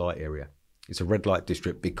designated red light area. It's a red light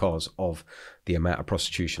district because of the amount of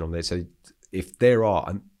prostitution on there. So if there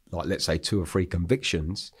are, like, let's say 2 or 3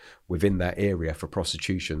 convictions within that area for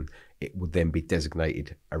prostitution, it would then be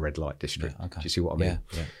designated a red light district. Yeah, okay. Do you see what I mean?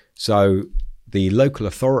 Yeah. So the local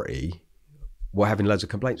authority were having loads of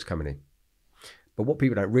complaints coming in. But what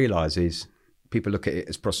people don't realise is people look at it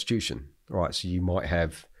as prostitution. Right, so you might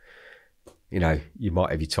have, you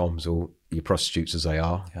might have your toms or your prostitutes as they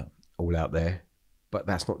are, all out there, but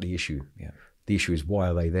that's not the issue. Yeah. The issue is, why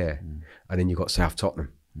are they there? And then you've got South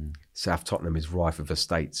Tottenham. South Tottenham is rife with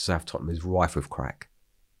estates. South Tottenham is rife with crack.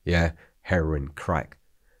 Yeah, heroin, crack.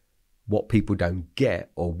 What people don't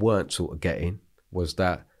get or weren't sort of getting was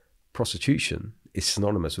that prostitution is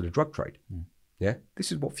synonymous with the drug trade. Yeah,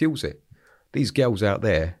 this is what fuels it. These girls out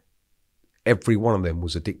there, every one of them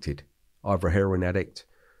was addicted, either a heroin addict,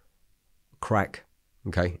 crack.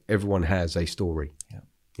 Okay, everyone has a story.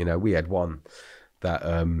 Yeah. We had one that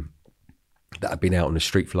that had been out on the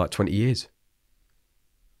street for like 20 years,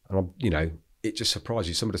 and it just surprised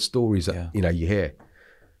you, some of the stories that you hear.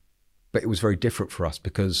 But it was very different for us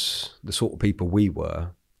because the sort of people we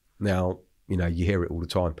were. Now you hear it all the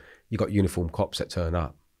time. You got uniformed cops that turn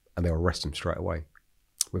up and they'll arrest them straight away.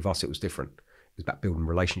 With us, it was different. It was about building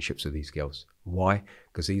relationships with these girls. Why?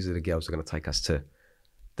 Because these are the girls that are going to take us to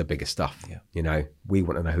the bigger stuff. Yeah. We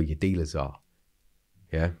want to know who your dealers are.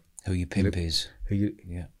 Yeah. Who your pimp is. Who you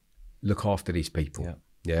look after these people. Yeah.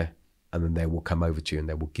 Yeah. And then they will come over to you and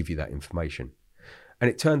they will give you that information. And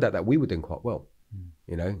it turned out that we were doing quite well.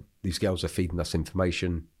 These girls are feeding us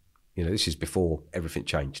information. This is before everything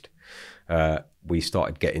changed. We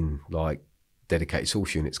started getting like dedicated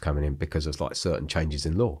source units coming in because there's like certain changes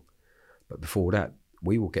in law. But before that,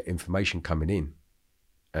 we will get information coming in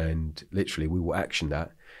and literally we will action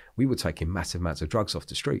that. We were taking massive amounts of drugs off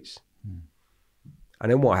the streets.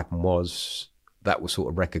 And then what happened was that was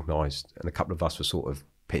sort of recognised and a couple of us were sort of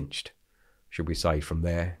pinched, should we say, from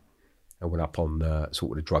there, and went up on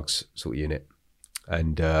sort of the drugs sort of unit.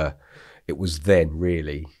 And it was then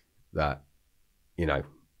really that,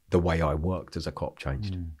 the way I worked as a cop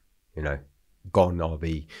changed. Gone are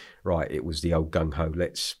the, right, it was the old gung-ho,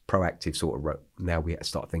 let's proactive sort of, now we had to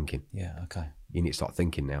start thinking. Yeah, okay. You need to start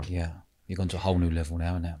thinking now. Yeah, you've gone to a whole new level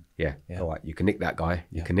now. Yeah. All right, you can nick that guy,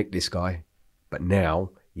 you can nick this guy, but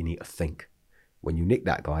now you need to think. When you nick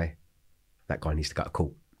that guy needs to go to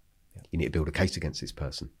court. You need to build a case against this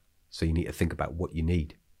person. So you need to think about what you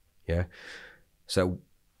need. Yeah. So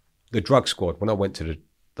the drug squad, when I went to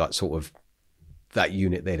that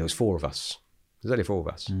unit there was 4 of us. There's only 4 of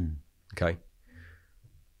us. Okay.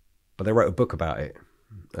 But they wrote a book about it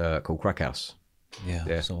called Crack House.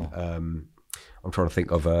 Yeah. I'm trying to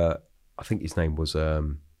think of, I think his name was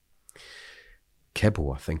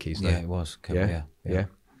Keble, I think his name. Yeah, it was. Keble, yeah.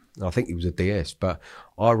 I think he was a DS, but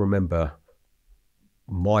I remember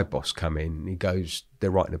my boss come in, he goes,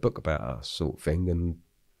 they're writing a book about us sort of thing, and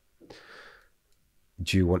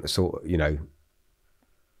do you want to sort of,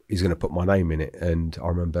 he's going to put my name in it. And I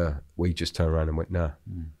remember we just turned around and went, no,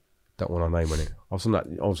 don't want our name on it. I was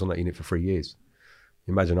on that unit for 3 years.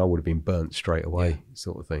 Imagine I would have been burnt straight away,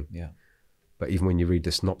 sort of thing. Yeah. But even when you read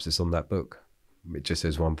the synopsis on that book, it just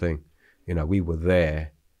says one thing. We were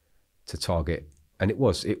there to target, and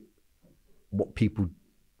what people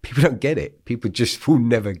don't get it. People just will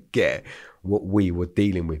never get what we were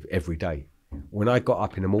dealing with every day. When I got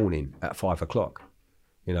up in the morning at 5 o'clock,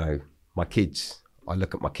 my kids, I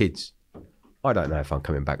look at my kids, I don't know if I'm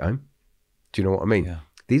coming back home. Do you know what I mean? Yeah.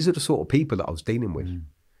 These are the sort of people that I was dealing with.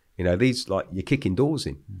 These, like, you're kicking doors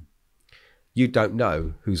in. You don't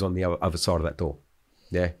know who's on the other side of that door.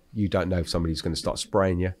 Yeah. You don't know if somebody's going to start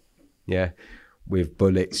spraying you. Yeah. With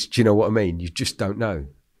bullets. Do you know what I mean? You just don't know.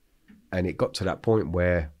 And it got to that point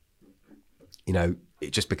where,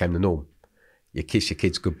 it just became the norm. You kiss your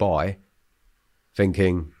kids goodbye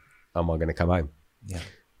thinking, am I going to come home? Yeah.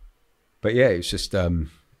 But yeah, it's just...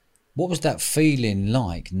 what was that feeling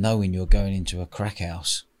like, knowing you're going into a crack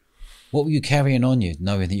house? What were you carrying on you,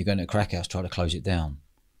 knowing that you're going to a crack house, try to close it down?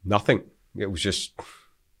 Nothing. It was just...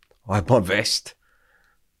 I had my vest.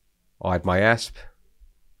 I had my asp.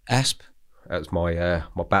 Asp? That was my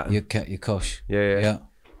baton. Your kosh. Yeah.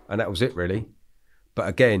 And that was it, really. But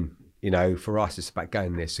again, for us, it's about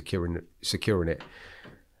going there, securing it.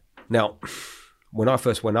 Now, when I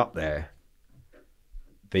first went up there,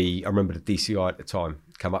 I remember the DCI at the time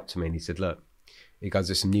come up to me and he said, look, he goes,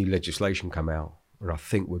 there's some new legislation come out and I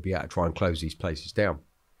think we'll be able to try and close these places down.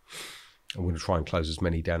 I'm going to try and close as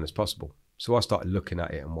many down as possible. So I started looking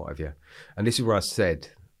at it and what have you. And this is where I said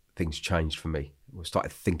things changed for me. We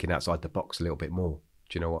started thinking outside the box a little bit more.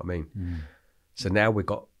 Do you know what I mean? So now we've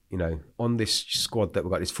got, on this squad that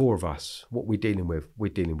we've got, there's 4 of us. What we're dealing with?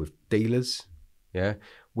 We're dealing with dealers. Yeah.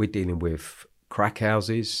 We're dealing with crack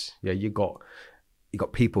houses. Yeah. You got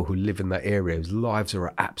people who live in that area whose lives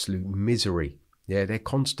are absolute misery. Yeah. They're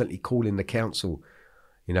constantly calling the council.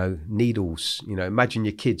 You know, needles. You know, imagine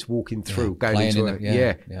your kids walking through, going playing into in it,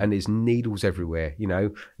 it, and there's needles everywhere. You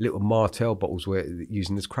know, little Martell bottles were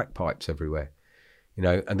using as crack pipes everywhere. You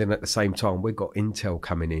know, and then at the same time, we've got intel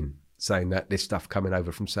coming in saying that there's stuff coming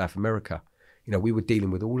over from South America. You know, we were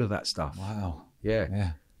dealing with all of that stuff. Wow.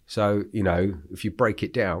 Yeah. So, you know, if you break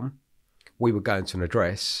it down, we would go into an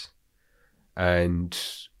address, and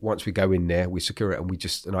once we go in there, we secure it,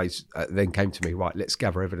 and I then came to me, right, let's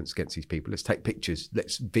gather evidence against these people. Let's take pictures.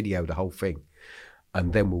 Let's video the whole thing.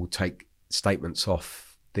 And then we'll take statements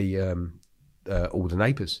off all the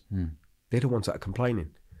neighbours. They're the ones that are complaining.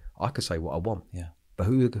 I could say what I want. Yeah. But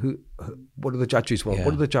what do the judges want? Yeah.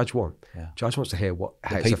 What do the judge want? Yeah. Judge wants to hear how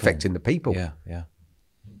it's people. affecting the people. Yeah.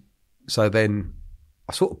 So then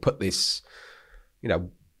I sort of put this, you know,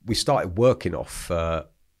 we started working off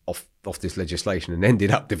this legislation and ended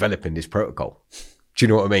up developing this protocol. Do you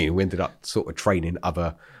know what I mean? We ended up sort of training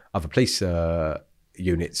other police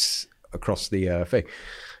units across the thing.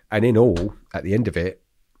 And in all, at the end of it,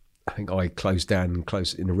 I think I closed in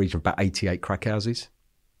the region of about 88 crack houses.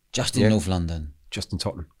 Just in North London? Just in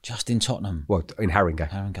Tottenham. Just in Tottenham? Well, in Haringey.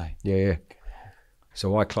 Haringey. Yeah.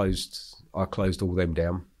 So I closed all them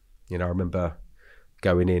down. You know, I remember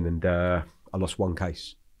going in and I lost one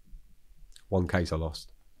case. One case I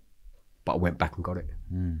lost. But I went back and got it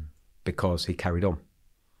because he carried on.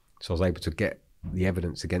 So I was able to get the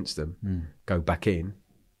evidence against them, go back in.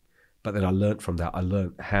 But then I learnt from that. I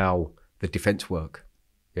learnt how the defence work,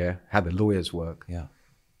 how the lawyers work. Yeah.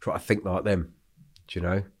 Try to think like them, do you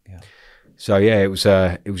know? Yeah. So it was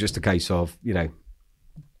just a case of, you know,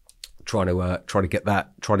 trying to get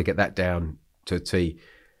that down to a T.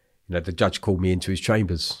 You know, the judge called me into his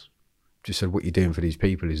chambers, just said, "What you're doing for these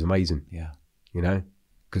people is amazing." Yeah. You know,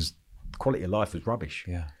 because quality of life was rubbish.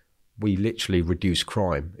 Yeah. We literally reduced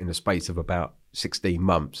crime in the space of about 16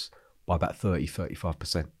 months by about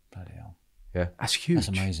 35%. Bloody hell. Yeah, that's huge.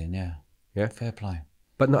 That's amazing. Yeah. Yeah. Fair play.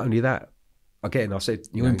 But not only that, again, I said,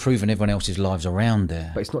 You're improving everyone else's lives around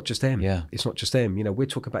there. But it's not just them. Yeah. It's not just them. You know, we're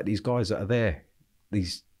talking about these guys that are there.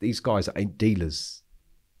 These guys that ain't dealers.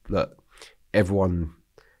 Look, everyone's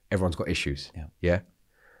got issues. Yeah. Yeah.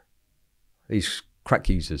 These crack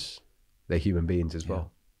users, they're human beings as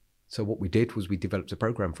well. So what we did was we developed a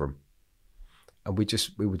program for them, and we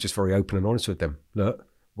were just very open and honest with them. Look,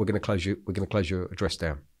 we're going to close your address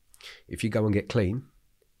down. If you go and get clean,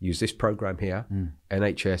 use this program here,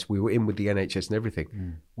 NHS. We were in with the NHS and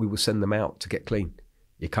everything. We will send them out to get clean.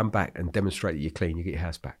 You come back and demonstrate that you're clean, you get your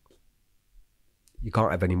house back. You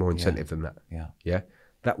can't have any more incentive than that. Yeah. Yeah.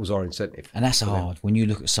 That was our incentive. And that's hard. When you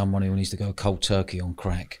look at someone who needs to go cold turkey on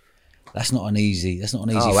crack, that's not an easy feat.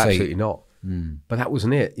 Absolutely not. But that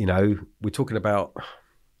wasn't it. You know, we're talking about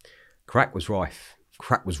crack was rife.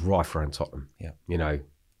 Crack was rife around Tottenham. Yeah. You know,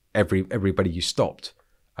 everybody you stopped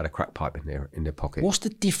had a crack pipe in their pocket. What's the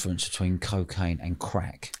difference between cocaine and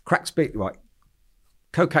crack? Crack's bit like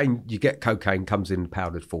cocaine. You get cocaine comes in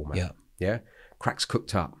powdered format. Yeah. Yeah. Crack's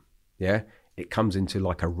cooked up. Yeah. It comes into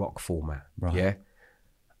like a rock format. Right. Yeah.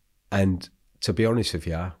 And to be honest with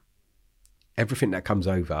you, everything that comes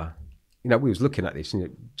over, you know, we was looking at this, you know,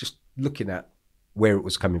 just looking at where it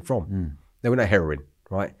was coming from. There were no heroin,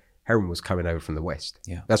 right? Heroin was coming over from the west.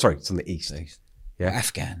 Yeah. That's right, it's from the east. Yeah.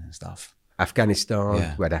 Afghan and stuff. Afghanistan.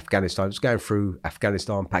 Yeah. We had Afghanistan. It was going through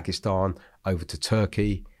Afghanistan, Pakistan, over to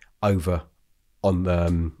Turkey, over on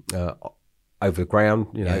the over the ground.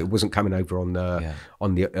 You know, it wasn't coming over on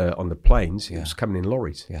the planes. It was coming in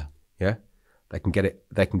lorries. Yeah. Yeah. They can get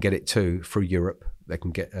it too through Europe. They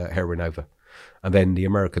can get heroin over, and then the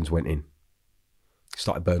Americans went in,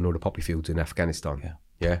 started burning all the poppy fields in Afghanistan. Yeah.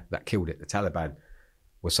 Yeah, that killed it. The Taliban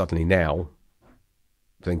were suddenly now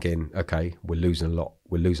thinking, okay, we're losing a lot.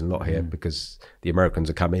 We're losing a lot here because the Americans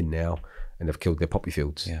have come in now and have killed their poppy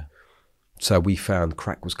fields. Yeah. So we found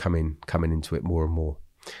crack was coming into it more and more.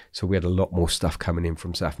 So we had a lot more stuff coming in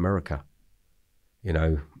from South America. You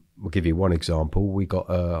know, we'll give you one example. We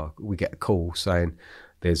get a call saying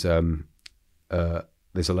there's a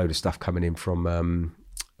load of stuff coming in from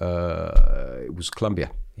it was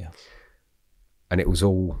Colombia. Yeah. And it was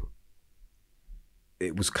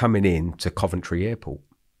coming in to Coventry Airport.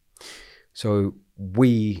 So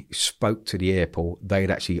we spoke to the airport. They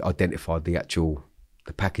had actually identified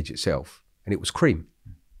the package itself, and it was cream.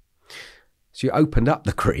 So you opened up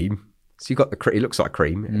the cream. So you got the cream, it looks like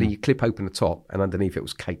cream, and then you clip open the top, and underneath it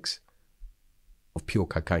was cakes of pure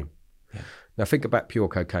cocaine. Yeah. Now think about pure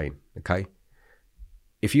cocaine, okay?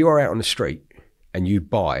 If you are out on the street and you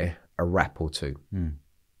buy a wrap or two,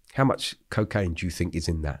 how much cocaine do you think is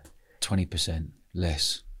in that? 20%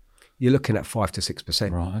 less. You're looking at 5 to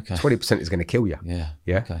 6%. Right, okay. 20% is going to kill you. Yeah.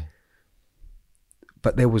 Yeah. Okay.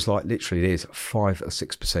 But there was like literally there's 5 or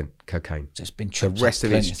 6% cocaine. So it's been chopped The rest up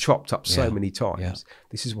of it's plenty. chopped up so Yeah. many times. Yeah.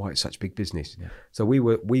 This is why it's such big business. Yeah. So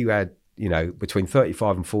we had, you know, between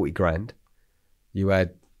 35 and 40 grand. You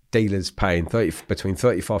had dealers paying between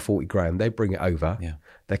 35, 40 grand. They bring it over. Yeah.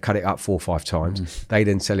 They cut it up 4 or 5 times. They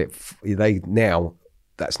then sell it.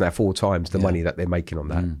 That's now 4 times the money that they're making on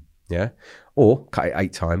that. Yeah. Or cut it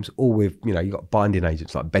 8 times. Or with, you know, you've got binding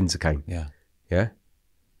agents like benzocaine. Yeah. Yeah.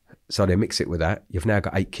 So they mix it with that. You've now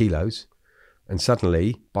got 8 kilos. And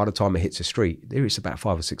suddenly, by the time it hits the street, there is about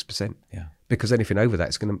 5 or 6%. Yeah. Because anything over that,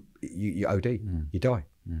 it's going to, you OD, you die.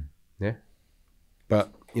 Yeah.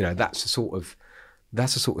 But, you know, that's the sort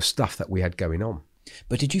of stuff that we had going on.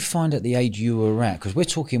 But did you find at the age you were at, because we're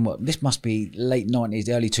talking, this must be late 90s,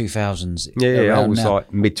 early 2000s. Yeah, I was now.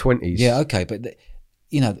 like mid-20s. Yeah, okay. But,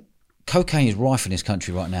 you know, cocaine is rife in this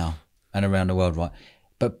country right now and around the world, right?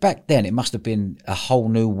 But back then, it must have been a whole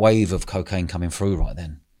new wave of cocaine coming through right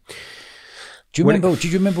then. Do you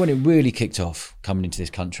remember when it really kicked off coming into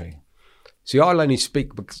this country? See, I'll only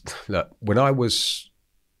speak because, look, when I was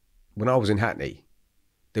in Hackney,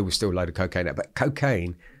 there was still a load of cocaine out, but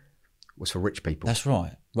cocaine was for rich people. That's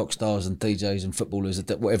right. Rock stars and DJs and footballers,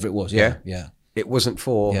 whatever it was. Yeah. It wasn't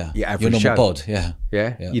for your average normal show. bod. Yeah.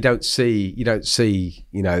 You don't see,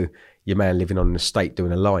 you know, your man living on an estate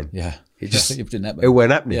doing a line. Yeah. It just it didn't happen. It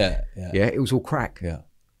weren't happening. Yeah. It was all crack. Yeah.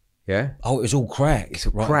 Yeah. Oh, it was all crack. It's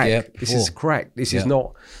all right, crack. yeah, This is crack. This is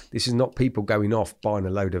not people going off buying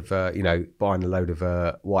a load of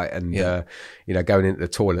white and you know, going into the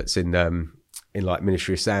toilets in like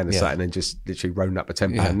Ministry of Sand or something and just literally rolling up a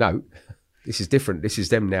 £10 note. This is different. This is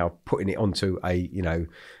them now putting it onto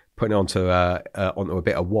onto a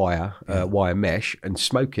bit of wire mesh and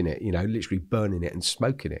smoking it, you know, literally burning it and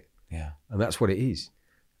smoking it. Yeah. And that's what it is.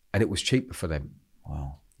 And it was cheaper for them.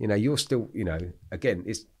 Wow. You know, you're still, you know, again,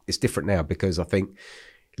 it's different now because I think,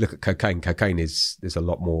 look at cocaine. Cocaine there's a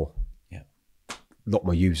lot more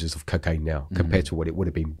users of cocaine now compared to what it would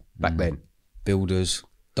have been back then. Builders,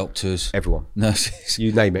 doctors, everyone, nurses,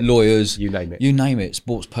 you name it, lawyers, you name it,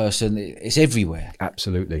 sports person, it's everywhere.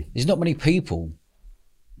 Absolutely. There's not many people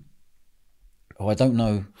I don't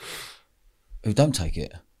know who don't take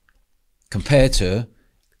it compared to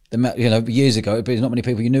years ago. There's not many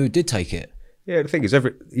people you knew who did take it. Yeah, the thing is,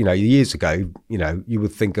 years ago, you know, you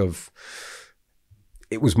would think of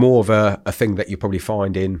it was more of a thing that you probably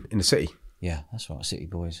find in the city. Yeah, that's right, city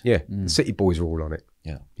boys. Yeah, the city boys are all on it.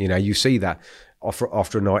 Yeah, you know, you see that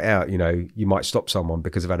after a night out. You know, you might stop someone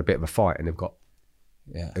because they've had a bit of a fight and they've got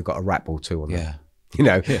a rap or two on them. Yeah, you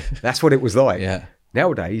know, that's what it was like. Yeah,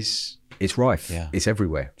 nowadays it's rife. Yeah, it's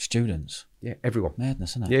everywhere. Students. Yeah, everyone.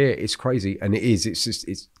 Madness, isn't it? Yeah, it's crazy, and it is. It's just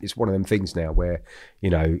it's one of them things now where,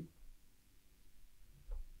 you know,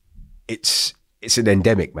 it's an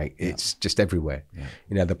endemic, mate. It's just everywhere. Yeah.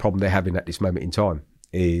 You know, the problem they're having at this moment in time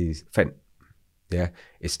is fent. Yeah,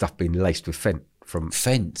 it's stuff being laced with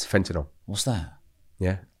fentanyl. What's that?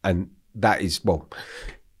 Yeah, and that is, well,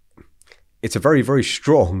 it's a very, very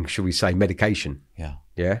strong, shall we say, medication. Yeah.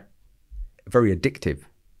 Yeah, very addictive,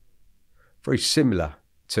 very similar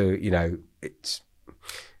to, you know, it's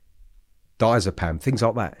diazepam, things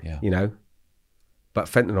like that. Yeah. You know. But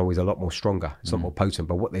fentanyl is a lot more stronger. It's a lot more potent.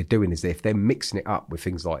 But what they're doing is if they're mixing it up with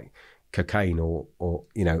things like cocaine or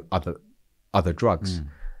you know, other drugs,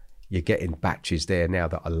 you're getting batches there now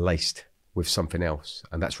that are laced with something else,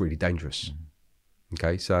 and that's really dangerous.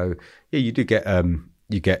 Okay, so yeah, you do get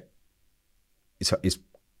it's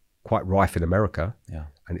quite rife in America,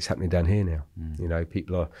 and it's happening down here now. You know,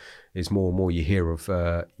 there's more and more you hear of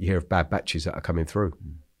bad batches that are coming through.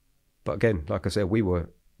 But again, like I said, we were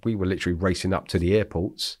literally racing up to the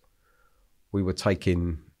airports. We were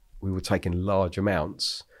taking large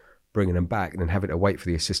amounts, bringing them back, and then having to wait for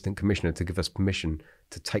the assistant commissioner to give us permission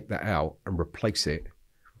to take that out and replace it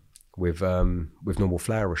with normal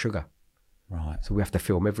flour or sugar. Right. So we have to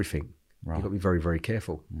film everything. Right. You've got to be very, very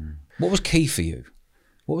careful. What was key for you?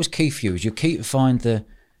 Was your key to find the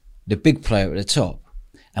big player at the top?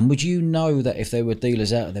 And would you know that if there were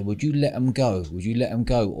dealers out there, would you let them go?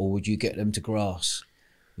 Or would you get them to grass?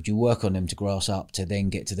 Would you work on them to grass up to then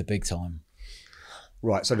get to the big time?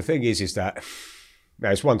 Right. So the thing is that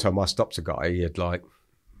there's one time I stopped a guy. He had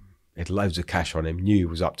loads of cash on him. Knew he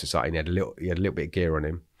was up to something. He had a little bit of gear on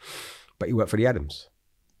him, but he worked for the Adams.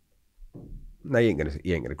 No, he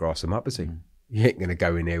ain't gonna grass them up, is he? He ain't gonna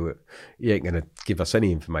go in there. He ain't gonna give us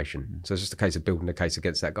any information. So it's just a case of building a case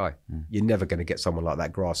against that guy. You're never gonna get someone like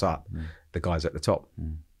that grass up. The guy's at the top.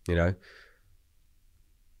 You know.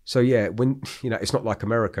 So yeah, when it's not like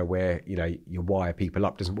America where you wire people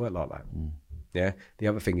up. It doesn't work like that. Yeah. The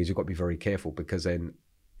other thing is you've got to be very careful because then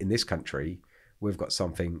in this country we've got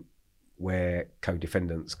something where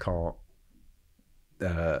co-defendants can't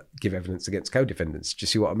give evidence against co-defendants. Do you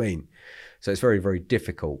see what I mean? So it's very, very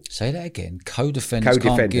difficult. Say that again. Co-defendants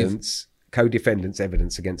can't give... Co-defendants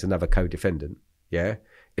evidence against another co-defendant. Yeah.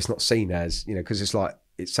 It's not seen as, because it's like,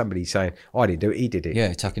 it's somebody saying, I didn't do it, he did it.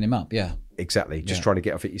 Yeah, tucking him up, yeah. Exactly. Just trying to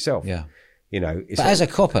get off it yourself. Yeah. It's but as a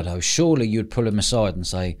copper, though, surely you'd pull him aside and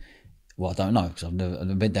say, well, I don't know, because I've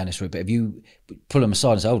never been down this route, but if you pull him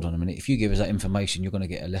aside and say, hold on a minute, if you give us that information, you're going to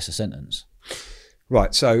get a lesser sentence.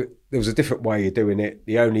 Right. So there was a different way of doing it.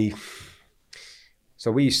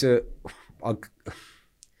 So we used to,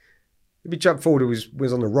 if you jump forward, it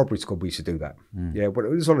was on the robbery squad, we used to do that. Yeah, but it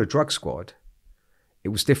was on a drug squad. It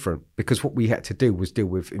was different because what we had to do was deal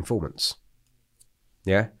with informants.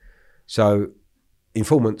 Yeah. So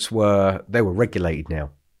informants were regulated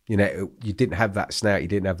now. You didn't have that snout. You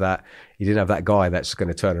didn't have that guy that's going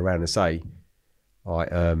to turn around and say, all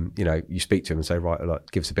right, you speak to him and say, right,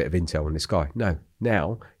 like, give us a bit of intel on this guy. No,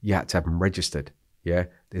 now you had to have them registered. Yeah.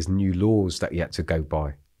 There's new laws that you had to go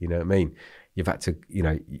by. You know what I mean? You've had to,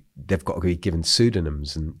 they've got to be given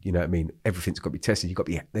pseudonyms and, you know what I mean? Everything's got to be tested. They've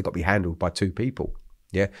got to be handled by 2 people.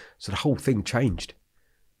 Yeah. So the whole thing changed.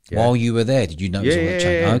 Yeah. While you were there, did you notice all that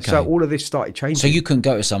change? Okay. So all of this started changing. So you couldn't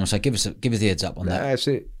go to someone and say, give us the heads up on that. That's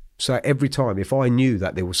it. So every time, if I knew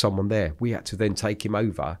that there was someone there, we had to then take him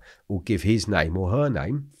over or give his name or her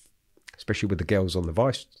name, especially with the girls on the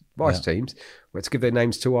vice teams. We had to give their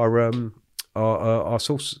names to our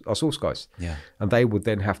source guys. Yeah. And they would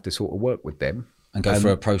then have to sort of work with them. And go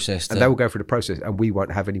through a process. And they will go through the process and we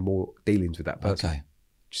won't have any more dealings with that person. Okay. Do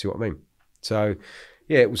you see what I mean? So,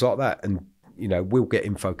 yeah, it was like that. And, we'll get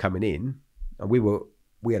info coming in. And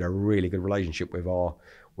we had a really good relationship with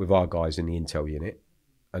our guys in the intel unit.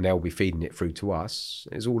 And they'll be feeding it through to us.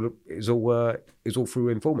 It's all through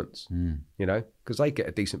informants, because they get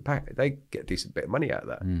a decent bit of money out of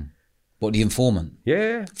that. What, the informant?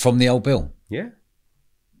 Yeah. From the old bill? Yeah.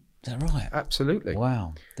 Is that right? Absolutely.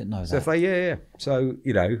 Wow. Didn't know that. So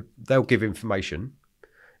So, they'll give information.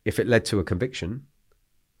 If it led to a conviction,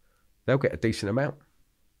 they'll get a decent amount.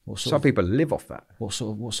 Some people live off that. What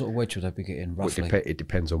sort of wedge would they be getting roughly? It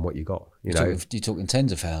depends on what you got. You're talking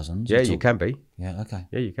tens of thousands? Yeah, you can be. Yeah, okay.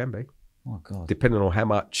 Yeah, you can be. Oh God. Depending on how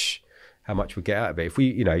much we get out of it.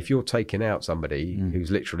 If you're taking out somebody who's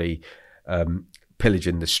literally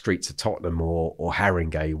pillaging the streets of Tottenham or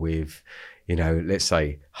Haringey with, let's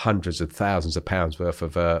say hundreds of thousands of pounds worth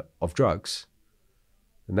of drugs,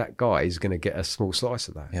 then that guy is going to get a small slice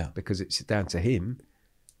of that. Yeah. Because it's down to him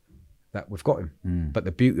that we've got him. But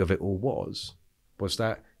the beauty of it all was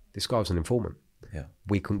that this guy was an informant. Yeah.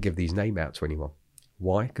 We couldn't give his name out to anyone.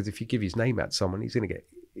 Why? Because if you give his name out to someone,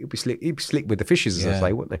 he'll be slick with the fishes, as I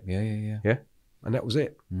say, wouldn't he? Yeah. And that was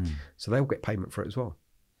it. So they'll get payment for it as well.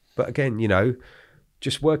 But again,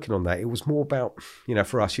 just working on that, it was more about,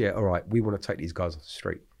 for us, all right, we want to take these guys off the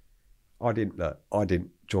street. I didn't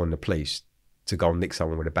join the police to go and nick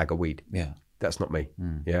someone with a bag of weed. Yeah. That's not me.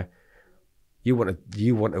 Yeah. You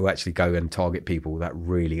want to actually go and target people that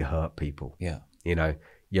really hurt people. Yeah.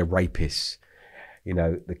 Your rapists,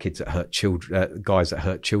 the kids that hurt children, guys that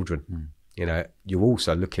hurt children. You're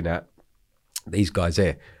also looking at these guys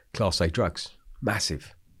here, Class A drugs,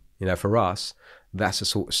 massive. For us, that's the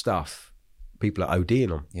sort of stuff people are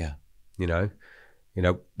ODing on. Yeah.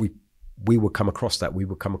 We would come across that. We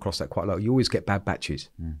would come across that quite a lot. You always get bad batches.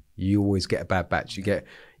 You always get a bad batch. You get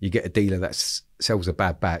a dealer that sells a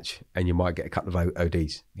bad batch, and you might get a couple of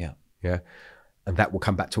ODs. Yeah, yeah, and that will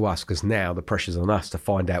come back to us because now the pressure's on us to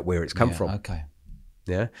find out where it's come from. Okay.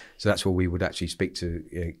 Yeah, so that's where we would actually speak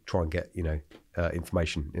to, try and get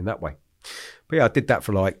information in that way. But yeah, I did that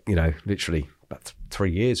for literally about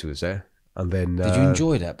 3 years. I was there, and then did you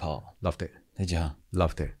enjoy that part? Loved it. Did you?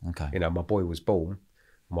 Loved it. Okay. My boy was born.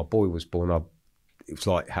 It was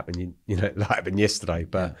like happened yesterday.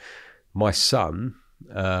 But my son,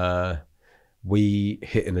 we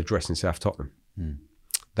hit an address in South Tottenham.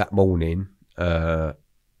 That morning.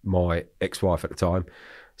 My ex-wife at the time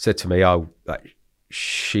said to me, that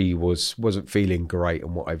she wasn't feeling great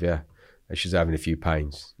and whatever, and she's having a few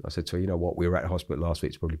pains. I said to her, you know what? We were at the hospital last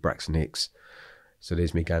week. It's probably Braxton Hicks. So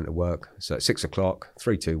there's me going to work. So at 6 o'clock,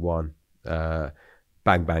 3, 2, 1,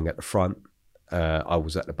 bang bang at the front. I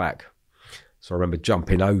was at the back. So I remember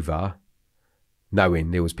jumping over,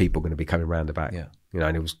 knowing there was people going to be coming around the back. Yeah.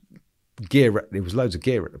 And there was gear. There was loads of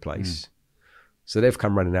gear at the place. So they've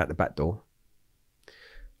come running out the back door.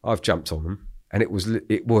 I've jumped on them, and it was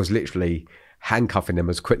literally handcuffing them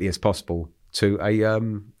as quickly as possible to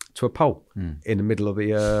a pole in the middle of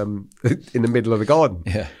the garden.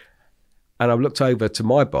 Yeah. And I looked over to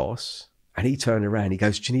my boss, And he turned around. He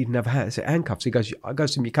goes, "Do you need another hand?" I said, "Handcuffs." He goes, "I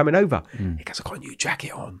goes to him, you coming over?" He goes, "I got a new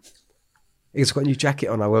jacket on." He goes, "I got a new jacket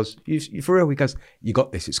on." I was, "You for real?" He goes, "You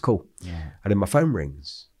got this. It's cool." Yeah. And then my phone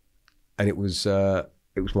rings, and it was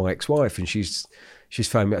my ex-wife, and she's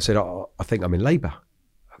phoned me. I said, I think I'm in labour."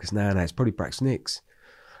 I goes, no, it's probably Braxton Hicks.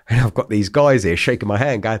 And I've got these guys here shaking my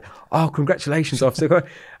hand, going, "Oh, congratulations, officer."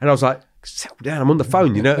 And I was like, "Settle down, I'm on the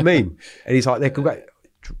phone, you know what I mean?" And he's like,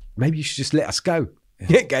 "Maybe you should just let us go.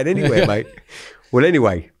 You ain't going anywhere, mate." Well,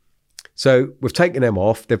 anyway, so we've taken them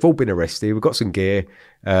off. They've all been arrested. We've got some gear,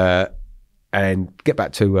 and get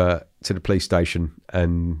back to the police station.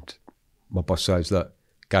 And my boss says, "Look,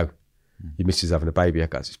 go. Your missus having a baby." I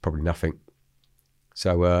goes, "It's probably nothing."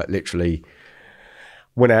 So literally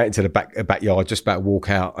went out into the backyard, just about to walk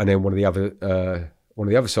out, and then one of the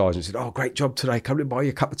other sergeants said, "Oh, great job today. Come and buy you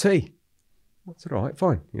a cup of tea." I said, "All right,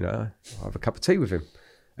 fine. I'll have a cup of tea with him."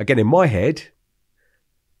 Again, in my head,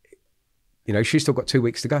 she's still got 2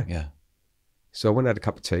 weeks to go. Yeah. So I went and had a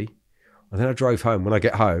cup of tea, and then I drove home. When I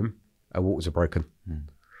get home, her waters are broken. So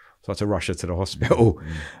I had to rush her to the hospital.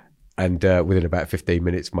 And within about 15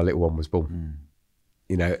 minutes, my little one was born.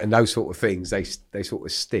 And those sort of things, they sort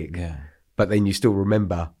of stick. Yeah. But then you still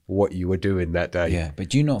remember what you were doing that day. Yeah. But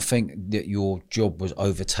do you not think that your job was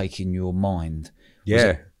overtaking your mind?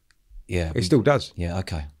 Yeah. Yeah. It still does. Yeah.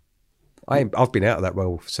 Okay. I've been out of that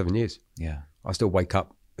role for 7 years. Yeah. I still wake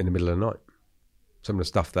up in the middle of the night. Some of the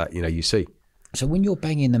stuff that, you see. So when you're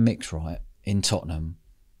banging the mix, right, in Tottenham,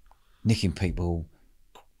 nicking people,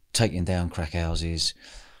 taking down crack houses,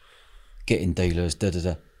 getting dealers,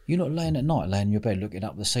 you're not laying at night, laying in your bed, looking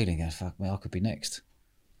up at the ceiling, going, "Fuck me, I could be next."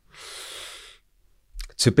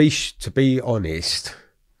 To be honest,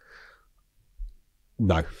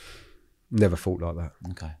 no, never thought like that.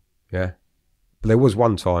 Okay. Yeah, but there was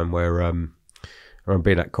one time where I'm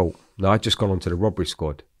being at court. Now I'd just gone onto the robbery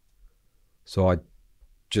squad, so I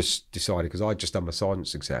just decided, because I'd just done my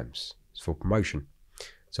sergeant's exams for promotion,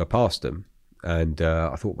 so I passed them, and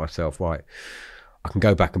I thought to myself, right, I can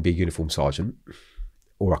go back and be a uniform sergeant,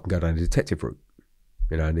 or I can go down the detective route.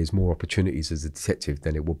 And there's more opportunities as a detective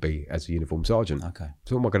than it would be as a uniform sergeant. Okay.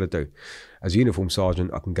 So what am I going to do? As a uniform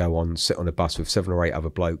sergeant, I can go on, sit on a bus with 7 or 8 other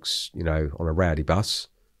blokes, on a rowdy bus,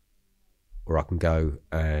 or I can go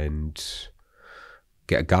and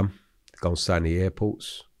get a gun, go and stay in the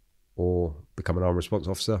airports, or become an armed response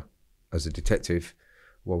officer. As a detective,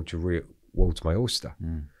 world to my oyster.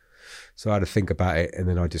 So I had to think about it, and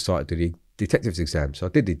then I decided to do the detectives exams. So I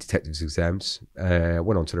did the detectives exams,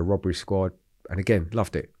 went on to the robbery squad, and again,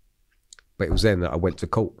 loved it. But it was then that I went to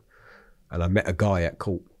court, and I met a guy at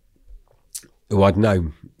court who I'd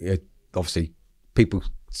known. Obviously, people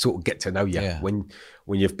sort of get to know you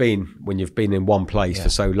when you've been in one place for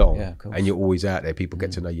so long, and you're always out there. People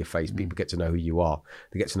get to know your face. People get to know who you are.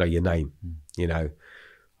 They get to know your name.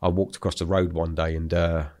 I walked across the road one day, and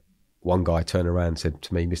one guy turned around and said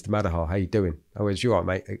to me, "Mr. Madahar, how you doing?" I went, "You all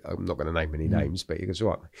right, mate?" I'm not going to name any names, but he goes, "All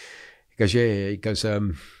right." He goes, "Yeah." He goes,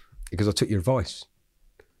 "I took your advice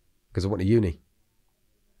because I went to uni."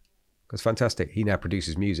 That's fantastic. He now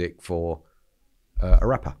produces music for a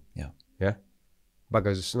rapper. Yeah. But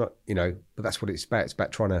goes, it's not, but that's what it's about. It's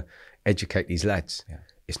about trying to educate these lads. Yeah.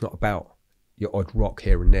 It's not about your odd rock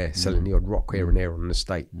here and there, selling the odd rock here and there on the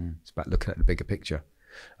estate. It's about looking at the bigger picture.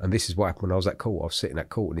 And this is what happened when I was at court. I was sitting at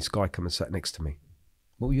court, and this guy came and sat next to me.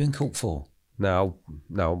 What were you in court for? No,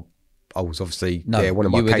 I was obviously there. One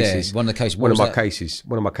of my cases. One of the cases. One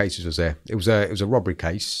of my cases was there. It was a robbery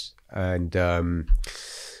case, and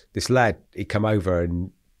this lad, he come over,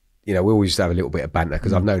 and we always used to have a little bit of banter,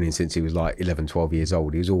 because I've known him since he was like 11, 12 years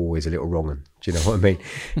old. He was always a little wrong 'un. Do you know what I mean?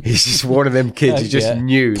 He's just one of them kids who just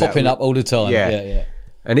knew popping up all the time. Yeah.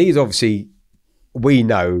 And he's obviously, we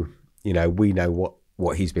know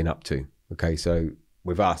what he's been up to. Okay, so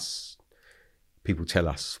with us, people tell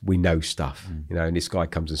us we know stuff, and this guy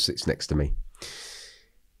comes and sits next to me,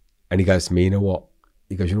 and he goes to me, "You know what?"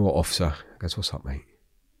 He goes, "You know what, officer?" I goes, "What's up, mate?"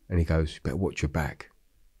 And he goes, "You better watch your back."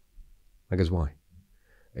 I goes, "Why?"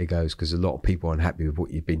 He goes, "Because a lot of people are unhappy with what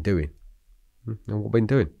you've been doing." And what I've been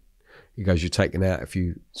doing? He goes, "You're taking out a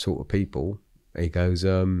few sort of people." He goes,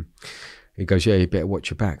 "Yeah, you better watch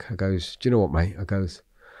your back." I goes, "Do you know what, mate?" I goes,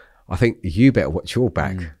 "I think you better watch your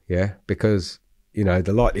back, because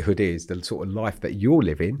the likelihood is the sort of life that you're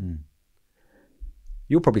living,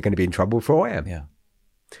 you're probably going to be in trouble before I am." Yeah.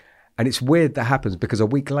 And it's weird that happens, because a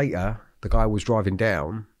week later, the guy was driving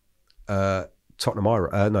down Tottenham,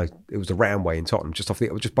 no, it was the Roundway in Tottenham, just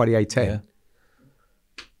by the A10.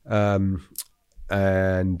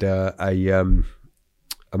 And a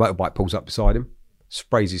motorbike pulls up beside him,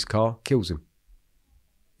 sprays his car, kills him.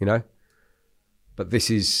 But this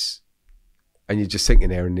is And you're just sitting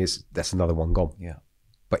there and that's another one gone. Yeah.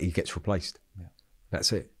 But he gets replaced. Yeah.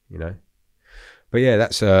 That's it, you know. But yeah,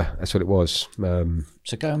 that's what it was.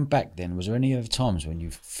 So going back then, was there any other times when you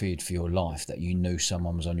feared for your life that you knew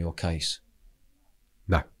someone was on your case?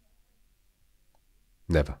 No.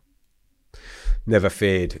 Never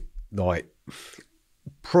feared, like,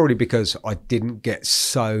 probably because I didn't get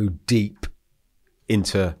so deep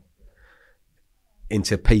into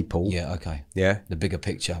people. Yeah, okay. Yeah. The bigger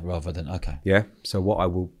picture rather than, okay. Yeah. So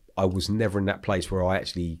I was never in that place where I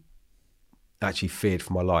actually feared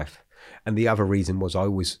for my life. And the other reason was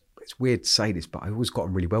it's weird to say this, but I always got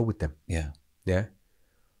on really well with them. Yeah. Yeah.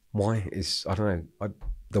 Why is, I don't know.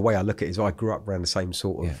 The way I look at it is I grew up around the same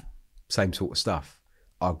sort of stuff.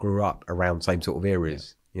 I grew up around same sort of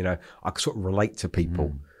areas. Yeah. You know, I could sort of relate to people.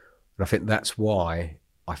 And I think that's why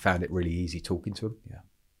I found it really easy talking to them. Yeah.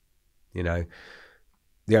 You know,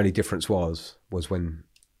 the only difference was when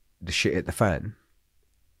the shit hit the fan,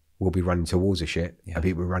 we'll be running towards the shit and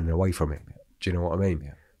people running away from it. Yeah. Do you know what I mean?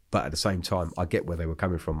 Yeah. But at the same time, I get where they were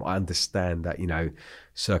coming from. I understand that, you know,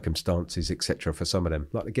 circumstances, etc. for some of them,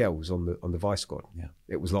 like the girls on the Vice Squad. Yeah.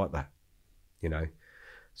 It was like that, you know.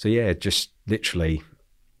 So yeah, just literally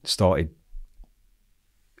started.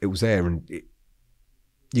 It was there, and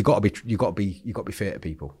you got to be fair to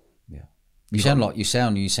people. Yeah. You sound like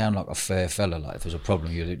a fair fella. Like if there's a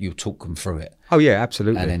problem, you talk them through it. Oh yeah,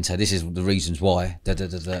 absolutely. And then say this is the reasons why.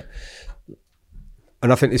 And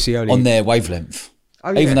I think it's the only on their wavelength.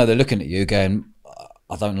 Oh, yeah. Even though they're looking at you going,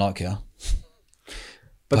 I don't like you.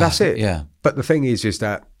 But that's it. Yeah. But the thing is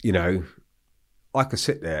that, you know, I could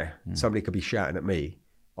sit there, somebody could be shouting at me,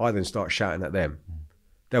 I then start shouting at them.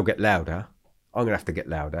 They'll get louder. I'm going to have to get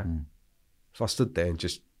louder. So I stood there and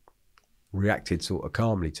just reacted sort of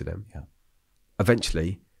calmly to them. Yeah.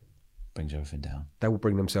 Eventually, brings everything down. They will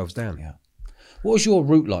bring themselves down. Yeah. What was your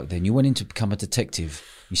route like then? You went in to become a detective.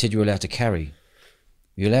 You said you were allowed to carry.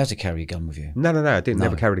 You're allowed to carry a gun with you? No, I didn't. No.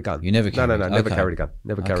 Never carried a gun. You never carried No, never carried a gun.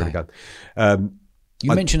 Never carried a gun.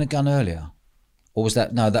 You mentioned a gun earlier. Or was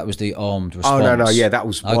that, no, that was the armed response? Oh, no, yeah, that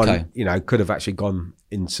was one, you know, could have actually gone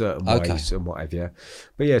in certain ways and whatever, yeah.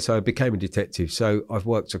 But yeah, so I became a detective. So I've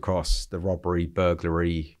worked across the robbery,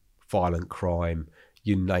 burglary, violent crime,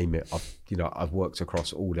 you name it. I've worked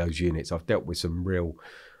across all those units. I've dealt with some real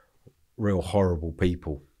horrible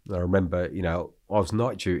people. I remember, you know, I was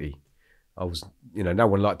night duty. I was, you know, no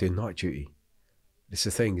one liked doing night duty. It's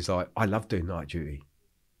the thing, is like, I love doing night duty.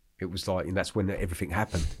 It was like, and that's when everything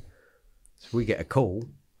happened. So we get a call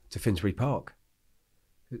to Finsbury Park.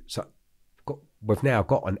 So we've now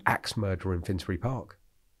got an axe murderer in Finsbury Park.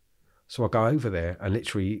 So I go over there and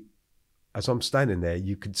literally, as I'm standing there,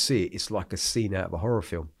 you could see it. It's like a scene out of a horror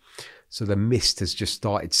film. So the mist has just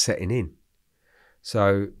started setting in.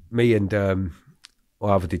 So me and our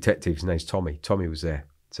other detective, his name's Tommy. Tommy was there.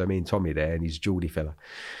 So me and Tommy there, and he's a Geordie fella.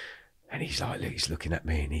 And he's like, he's looking at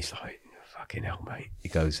me and he's like, fucking hell, mate. He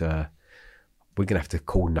goes, we're going to have to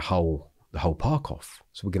cordon the whole park off.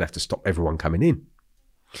 So we're going to have to stop everyone coming in.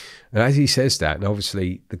 And as he says that, and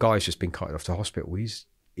obviously the guy's just been carted off to hospital. He's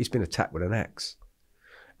been attacked with an axe.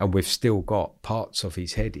 And we've still got parts of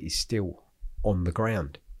his head is still on the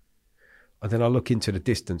ground. And then I look into the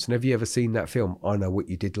distance. And have you ever seen that film, I Know What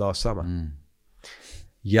You Did Last Summer?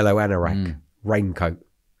 Yellow anorak, raincoat.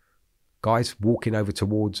 Guy's walking over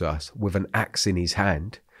towards us with an axe in his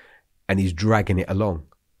hand and he's dragging it along.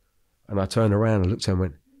 And I turned around and looked at him and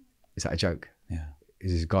went, is that a joke? Yeah.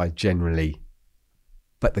 Is this guy generally...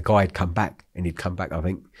 But the guy had come back, and he'd come back, I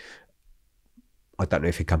think... I don't know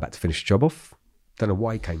if he'd come back to finish the job off. Don't know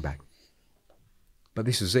why he came back. But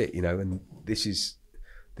this is it, you know, and this is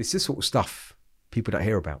the sort of stuff people don't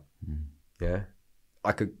hear about. Yeah.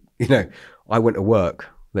 I could, you know, I went to work,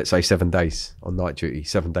 let's say 7 days on night duty,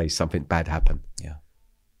 7 days, something bad happened. Yeah.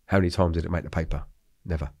 How many times did it make the paper?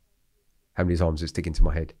 Never. How many times did it stick into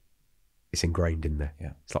my head? It's ingrained in there.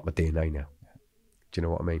 Yeah. It's like my DNA now. Yeah. Do you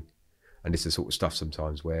know what I mean? And it's the sort of stuff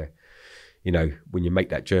sometimes where, you know, when you make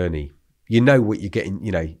that journey, you know what you're getting,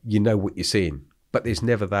 you know what you're seeing. But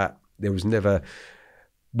there was never,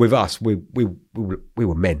 with us, we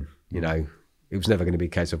were men, you know. It was never going to be a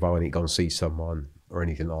case of, I need to go and see someone or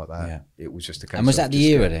anything like that. Yeah. It was just a case of... And was that the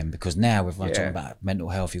era then? Because now we're talking about mental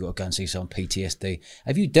health, you've got to go and see someone, PTSD.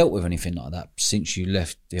 Have you dealt with anything like that since you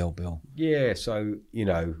left the old bill? Yeah, so, you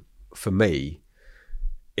know, for me,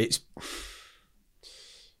 it's...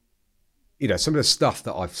 You know, some of the stuff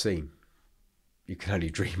that I've seen, you can only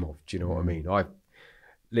dream of. Do you know what I mean?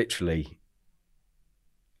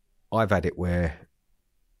 I've had it where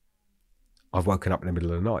I've woken up in the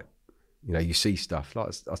middle of the night. You know, you see stuff. Like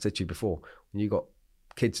I said to you before, when you got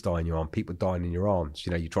kids die in your arm, people dying in your arms.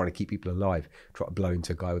 You know, you're trying to keep people alive, try to blow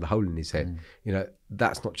into a guy with a hole in his head. You know,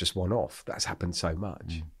 that's not just one off. That's happened so much.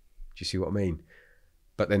 Do you see what I mean?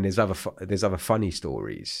 But then there's other funny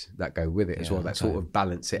stories that go with it as well, that sort of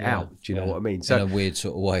balance it out. Do you know what I mean? So in a weird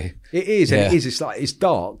sort of way. It is, and it is. It's like, it's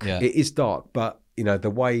dark. Yeah. It is dark, but you know,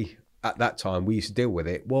 the way at that time we used to deal with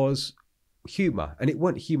it was humour, and it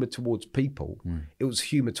wasn't humour towards people. It was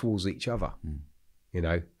humour towards each other. You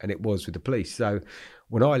know, and it was with the police. So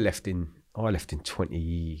when I left in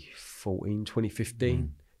 2014,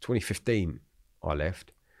 2015, 2015, I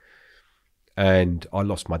left, and I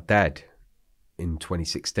lost my dad in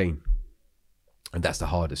 2016, and that's the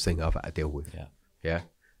hardest thing I've had to deal with. Yeah,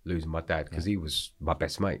 losing my dad, because he was my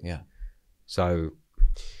best mate. Yeah, so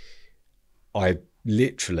I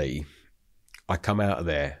come out of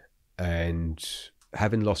there, and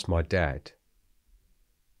having lost my dad,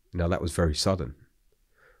 now that was very sudden,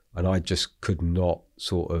 and I just could not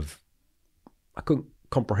I couldn't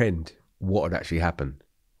comprehend what had actually happened,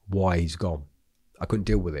 why he's gone. I couldn't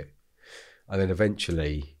deal with it, and then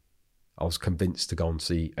eventually I was convinced to go and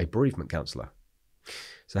see a bereavement counsellor.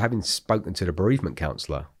 So having spoken to the bereavement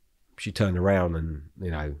counsellor, she turned around and,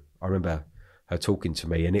 you know, I remember her talking to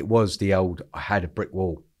me, and it was the old, I had a brick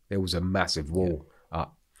wall. There was a massive wall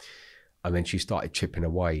up. And then she started chipping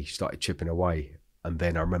away. And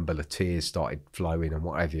then I remember the tears started flowing and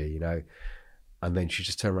what have you, you know. And then she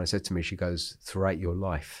just turned around and said to me, she goes, throughout your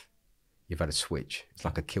life, you've had a switch. It's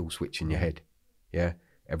like a kill switch in your head. Yeah.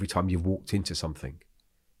 Every time you've walked into something,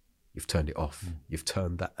 you've turned it off. You've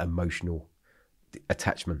turned that emotional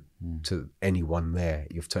attachment to anyone there.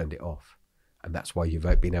 You've turned it off, and that's why you've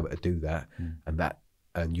been able to do that.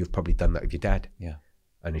 And you've probably done that with your dad. Yeah.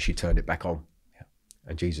 And then she turned it back on. Yeah.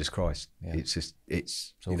 And Jesus Christ, it's just,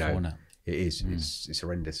 it's you know, it is. It's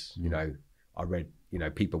horrendous. You know, I read. You know,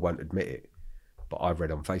 people won't admit it, but I've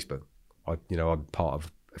read on Facebook. I'm part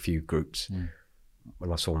of a few groups.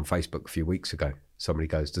 When I saw on Facebook a few weeks ago, somebody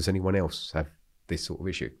goes, "Does anyone else have this sort of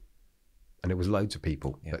issue?" And it was loads of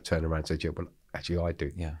people that turned around and said, "Yeah, well, actually I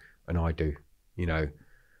do." Yeah. And I do, you know.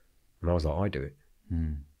 And I was like, I do it.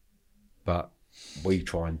 But we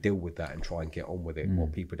try and deal with that and try and get on with it.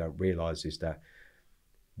 What people don't realise is that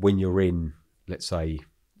when you're in, let's say,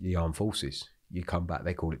 the armed forces, you come back,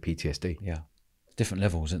 they call it PTSD. Yeah. Different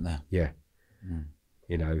levels, isn't there? Yeah.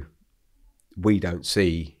 You know, we don't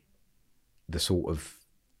see the sort of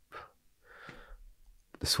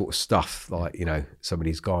stuff like, you know, some of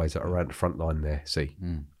these guys that are around the front line there see,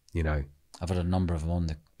 you know. I've had a number of them on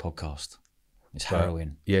the podcast. It's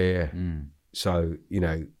harrowing. Yeah. So, you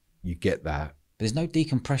know, you get that. But there's no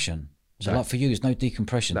decompression. So like for you, there's no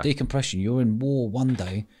decompression. No. Decompression, you're in war one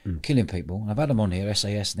day, killing people. I've had them on here,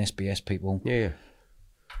 SAS and SBS people. Yeah.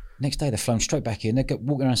 Next day, they're flown straight back in. They're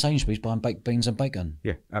walking around Sainsbury's buying baked beans and bacon.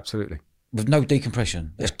 Yeah, absolutely. With no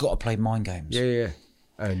decompression. They've got to play mind games. Yeah.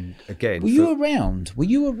 And again... Were you around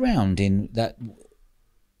in that...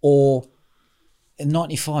 Or in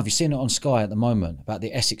 95, you're seeing it on Sky at the moment, about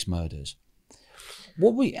the Essex murders.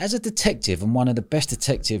 As a detective, and one of the best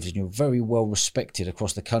detectives, and you're very well respected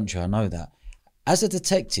across the country, I know that. As a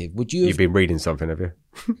detective, would you... You've been reading something, have you?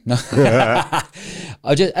 No.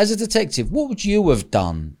 As a detective, what would you have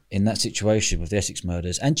done in that situation with the Essex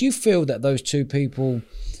murders? And do you feel that those two people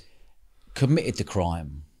committed the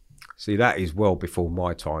crime? See, that is well before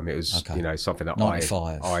my time. It was, you know, something that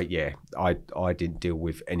 95. I didn't deal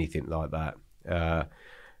with anything like that.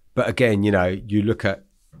 But again, you know, you look at...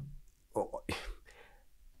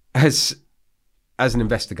 As an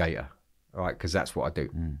investigator, right, because that's what I do,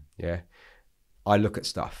 yeah, I look at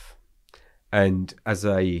stuff. And as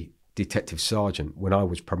a detective sergeant, when I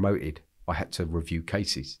was promoted, I had to review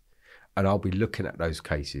cases. And I'll be looking at those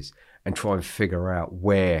cases and try and figure out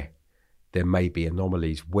where there may be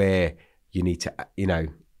anomalies, where you need to, you know,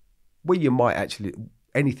 where you might actually,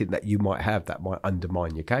 anything that you might have that might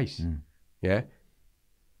undermine your case, yeah.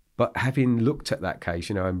 But having looked at that case,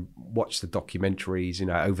 you know, and watched the documentaries, you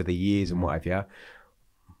know, over the years and what have you,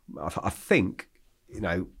 I think, you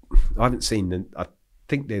know, I haven't seen I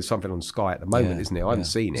think there's something on Sky at the moment, isn't there? I haven't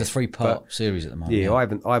seen it. It's a 3-part series at the moment. Yeah, I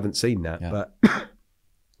haven't seen that. Yeah.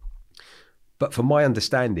 But from my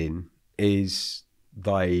understanding is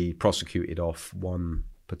they prosecuted off one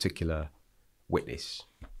particular witness.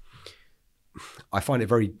 I find it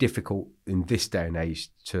very difficult in this day and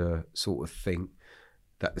age to sort of think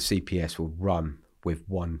that the CPS will run with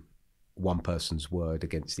one person's word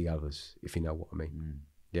against the others, if you know what I mean.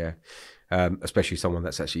 Yeah. Especially someone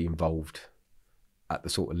that's actually involved at the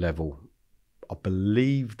sort of level. I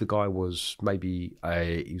believe the guy was he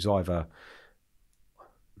was either,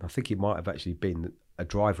 I think he might have actually been a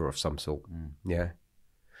driver of some sort. Yeah.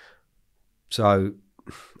 So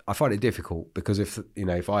I find it difficult because if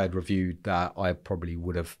I had reviewed that, I probably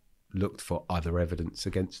would have looked for other evidence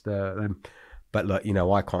against them. But look,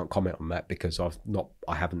 I can't comment on that because I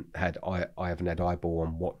haven't had eyeball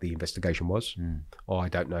on what the investigation was, or I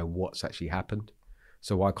don't know what's actually happened.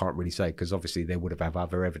 So I can't really say, because obviously they would have had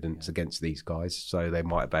other evidence against these guys. So they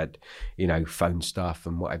might have had, phone stuff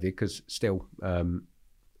and whatever, because still,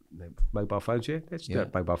 mobile phones,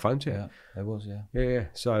 mobile phones, Yeah, there was, Yeah.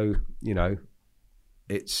 So,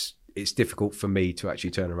 it's difficult for me to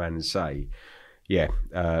actually turn around and say,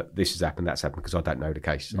 this has happened, that's happened, because I don't know the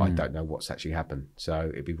case. I don't know what's actually happened. So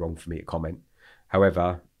it'd be wrong for me to comment.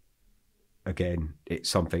 However, again, it's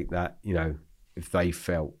something that, if they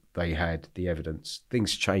felt they had the evidence,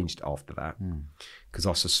 things changed after that. Because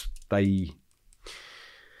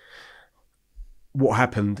what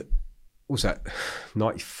happened, was that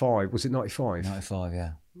 95? Was it 95? 95,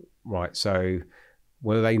 yeah. Right. So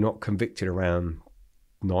were they not convicted around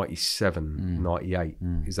 97, 98?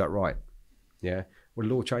 Is that right? Yeah. Well,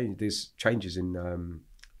 law changed. There's changes in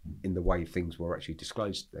the way things were actually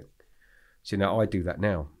disclosed then. So now I do that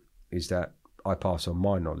now, is that I pass on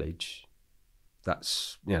my knowledge.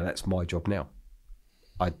 That's my job now.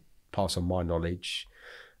 I pass on my knowledge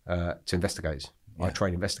to investigators. I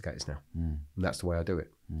train investigators now, and that's the way I do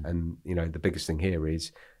it. And the biggest thing here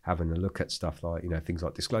is having a look at stuff like things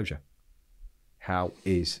like disclosure. How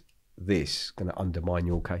is this going to undermine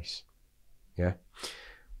your case? Yeah.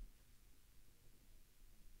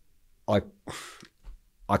 I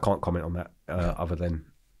can't comment on that other than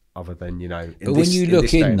But when you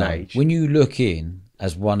look in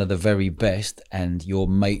as one of the very best, and your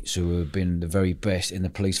mates who have been the very best in the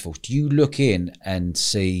police force, do you look in and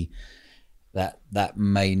see that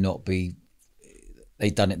may not be,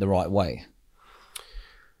 they've done it the right way?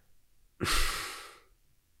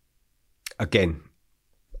 Again,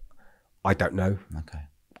 I don't know. Okay.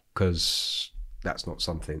 Because that's not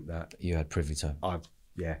something that you had privy to.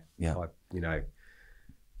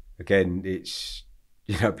 Again, it's,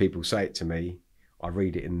 people say it to me. I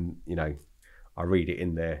read it in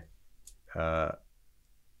there.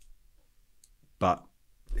 But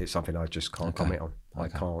it's something I just can't comment on.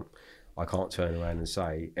 Okay. I can't turn around and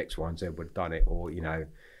say X, Y, and Z would have done it, or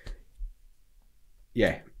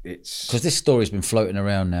it's because this story's been floating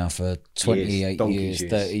around now for 28 years,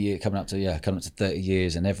 30 years, coming up to 30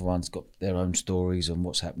 years, and everyone's got their own stories on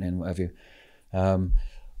what's happening, whatever.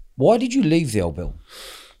 Why did you leave the old bill?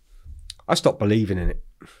 I stopped believing in it.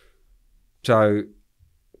 So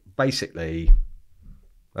basically,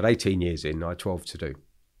 at 18 years in, I had 12 to do.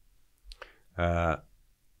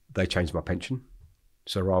 They changed my pension.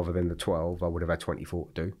 So rather than the 12, I would have had 24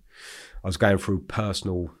 to do. I was going through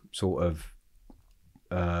personal sort of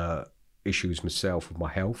issues myself with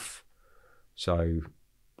my health. So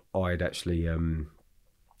I'd actually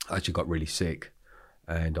got really sick,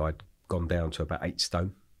 and I'd gone down to about 8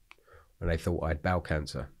 stone, and they thought I had bowel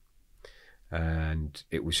cancer. And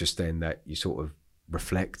it was just then that you sort of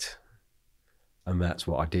reflect, and that's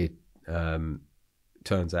what I did.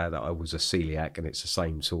 Turns out that I was a celiac, and it's the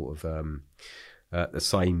same sort of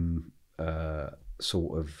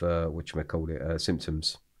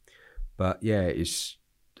symptoms. But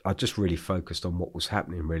I just really focused on what was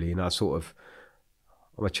happening, really, and I'm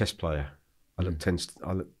a chess player. I looked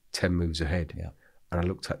 10 moves ahead, and I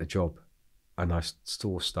looked at the job, and I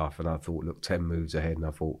saw stuff, and I thought, look, 10 moves ahead, and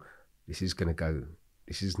I thought, this is not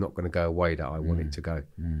going to go away that I want it to go.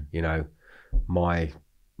 My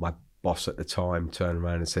boss at the time turned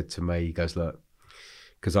around and said to me, he goes, look,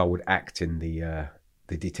 because I would act in the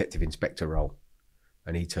detective inspector role,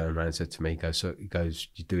 and he turned around and said to me, he goes,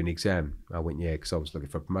 you do an exam? I went, yeah, because I was looking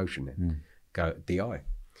for a promotion then. Go DI,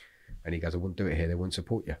 and he goes, I wouldn't do it here, they wouldn't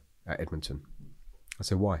support you at Edmonton. I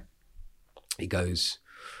said, why? He goes,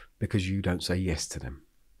 because you don't say yes to them.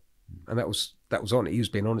 And that was on it. He was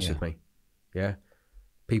being honest with me. Yeah.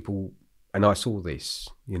 People, and I saw this,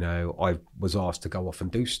 I was asked to go off and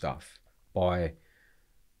do stuff by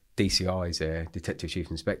DCIs there, detective chief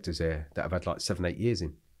inspectors there, that have had like 7-8 years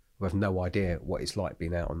in, who have no idea what it's like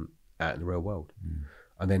being out in the real world.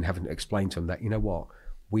 And then having to explain to them that,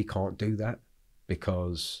 we can't do that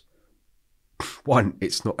because, one,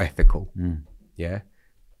 it's not ethical. Yeah.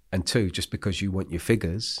 And two, just because you want your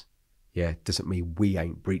figures, doesn't mean we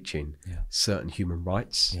ain't breaching certain human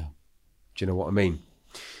rights. Yeah. Do you know what I mean?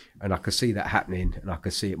 And I could see that happening, and I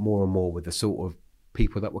could see it more and more with the sort of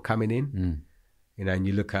people that were coming in. And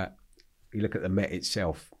you look at the Met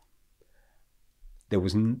itself. There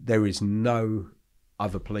is no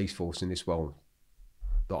other police force in this world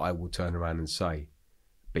that I will turn around and say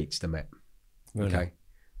beats the Met. Really? Okay,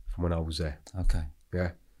 from when I was there. Okay.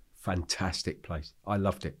 Yeah, fantastic place. I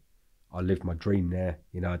loved it. I lived my dream there.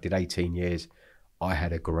 You know, I did 18 years. I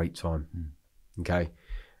had a great time. Okay.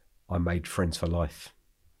 I made friends for life.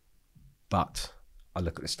 But I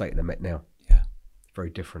look at the state of the Met now. Yeah. Very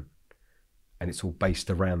different. And it's all based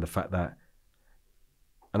around the fact that,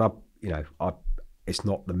 and it's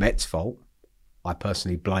not the Met's fault. I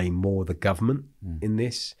personally blame more the government in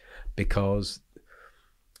this, because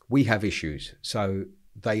we have issues. So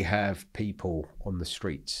they have people on the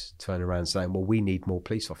streets turn around saying, well, we need more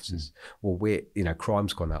police officers. Well,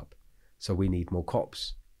 crime's gone up, so we need more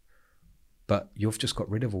cops. But you've just got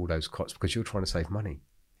rid of all those cops because you're trying to save money.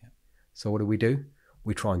 Yeah. So what do?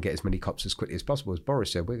 We try and get as many cops as quickly as possible. As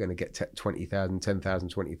Boris said, we're going to get 20,000, 10,000,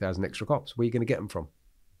 20,000 extra cops. Where are you going to get them from?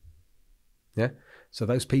 Yeah. So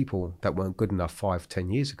those people that weren't good enough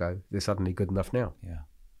 5-10 years ago, they're suddenly good enough now. Yeah.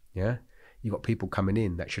 Yeah. You've got people coming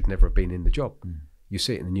in that should never have been in the job. You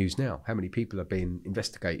see it in the news now. How many people are being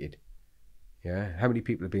investigated? Yeah. How many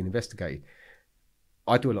people are being investigated?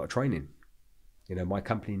 I do a lot of training. You know, my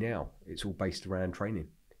company now, it's all based around training.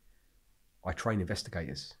 I train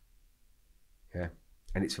investigators. Yeah.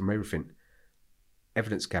 And it's from everything.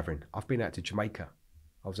 Evidence gathering. I've been out to Jamaica.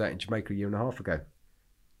 I was out in Jamaica a year and a half ago,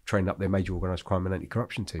 trained up their major organised crime and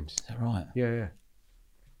anti-corruption teams. Is that right? Yeah.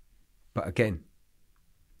 But again,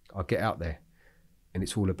 I get out there and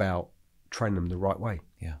it's all about training them the right way.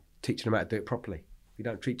 Yeah. Teaching them how to do it properly. If you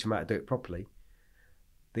don't teach them how to do it properly,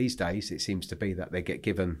 these days it seems to be that they get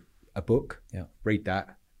given a book, read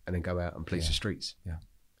that, and then go out and police the streets. Yeah.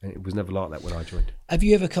 And it was never like that when I joined. Have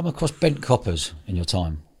you ever come across bent coppers in your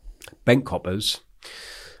time? Bent coppers?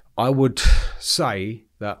 I would say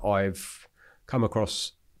that I've come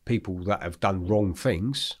across people that have done wrong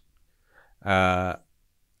things. And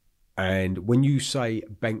when you say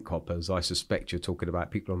bent coppers, I suspect you're talking about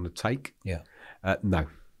people on the take. Yeah. No.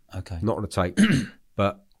 Okay. Not on the take.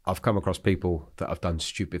 But I've come across people that have done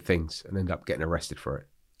stupid things and end up getting arrested for it.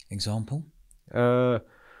 Example?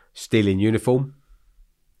 Stealing uniform,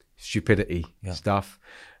 stupidity stuff,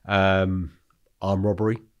 armed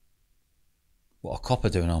robbery. What, a copper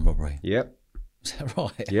doing armed robbery? Yep. Is that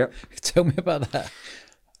right? Yep. Tell me about that.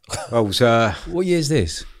 Well, what year is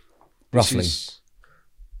this, roughly? This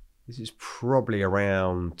is probably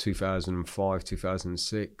around 2005,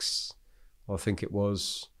 2006, I think it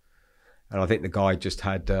was. And I think the guy just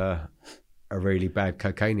had a really bad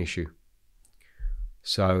cocaine issue.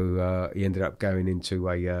 So he ended up going into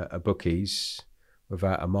a bookies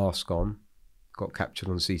without a mask on, got captured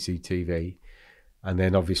on CCTV. And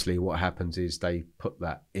then obviously what happens is they put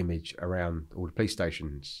that image around all the police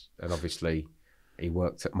stations. And obviously he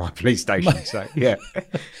worked at my police station. So yeah,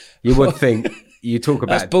 you would think, you talk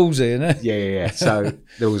about... That's ballsy, isn't it? Yeah. So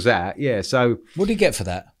there was that. Yeah. So what did he get for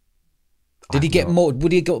that? Did he get more?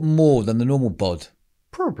 Would he have got more than the normal bod?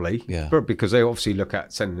 Probably, yeah. But because they obviously look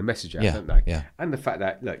at sending a message out, don't they? Yeah. And the fact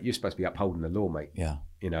that, look, you're supposed to be upholding the law, mate. Yeah.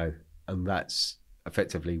 You know, and that's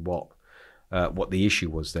effectively what the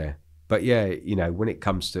issue was there. But yeah, you know, when it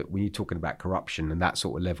comes to, when you're talking about corruption and that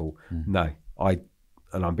sort of level, no,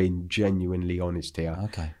 I'm being genuinely honest here.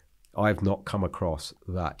 Okay. I've not come across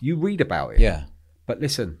that. You read about it. Yeah. But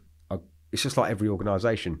listen, it's just like every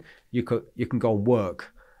organisation. You can go and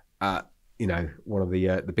work at, you know, one of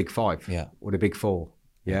the big five or the big four.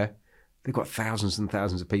 Yeah. They've got thousands and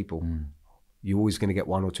thousands of people. You're always going to get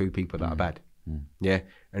one or two people that are bad. Yeah.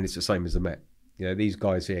 And it's the same as the Met. You know, these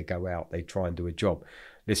guys here go out, they try and do a job.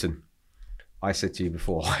 Listen, I said to you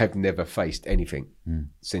before, I have never faced anything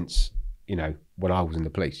since, you know, when I was in the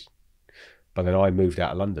police. But then I moved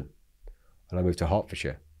out of London and I moved to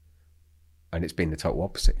Hertfordshire, and it's been the total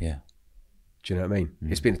opposite. Yeah. Do you know what I mean?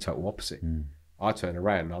 It's been the total opposite. I turn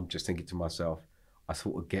around and I'm just thinking to myself, I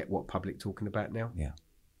sort of get what public talking about now. Yeah.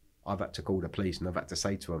 I've had to call the police and I've had to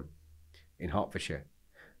say to them in Hertfordshire,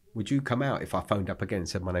 would you come out if I phoned up again and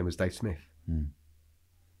said my name was Dave Smith?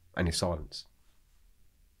 And it's silence.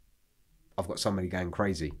 I've got somebody going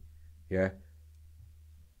crazy, yeah,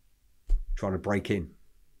 trying to break in.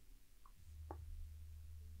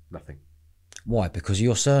 Nothing. Why? Because of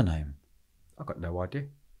your surname? I've got no idea.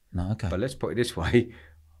 No, okay. But let's put it this way.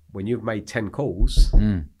 When you've made 10 calls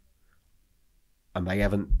and they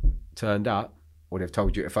haven't turned up, or they've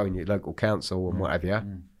told you to phone your local council and what have you,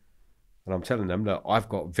 and I'm telling them, look, I've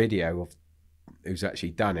got video of who's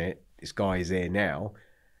actually done it. This guy is here now.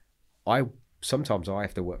 Sometimes I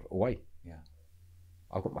have to work away. Yeah.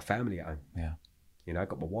 I've got my family at home. Yeah. You know, I've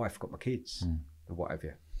got my wife, got my kids and what have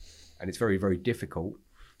you. And it's very, very difficult.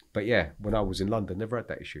 But yeah, when I was in London, never had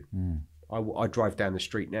that issue. I drive down the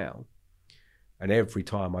street now, and every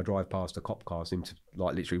time I drive past a cop car, I seem to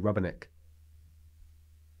like literally rubberneck.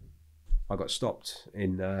 I got stopped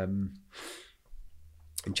in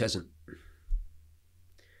Cheshunt.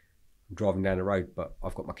 I'm driving down the road, but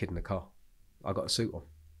I've got my kid in the car. I got a suit on.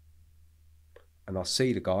 And I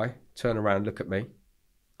see the guy turn around, look at me,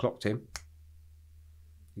 clocked him.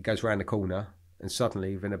 He goes round the corner, and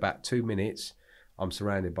suddenly, within about 2 minutes, I'm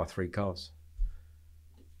surrounded by 3 cars.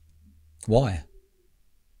 Why?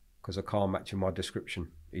 Because a car matching my description.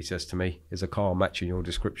 He says to me, "Is a car matching your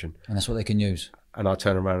description?" And that's what they can use. And I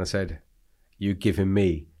turned around and said, "You're giving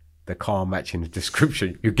me the car matching the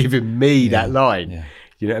description. You're giving me that line." Yeah.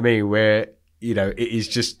 You know what I mean? Where, you know, it is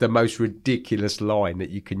just the most ridiculous line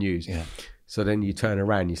that you can use. Yeah. So then you turn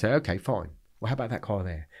around and you say, okay, fine. Well, how about that car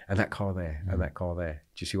there? And that car there? And that car there?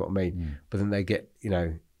 Do you see what I mean? But then they get, you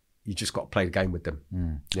know, you just got to play the game with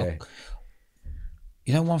them. Yeah.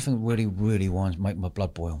 You know, one thing that really, really make my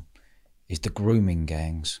blood boil is the grooming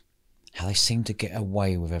gangs, how they seem to get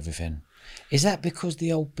away with everything. Is that because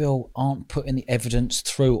the old bill aren't putting the evidence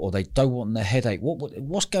through, or they don't want the headache?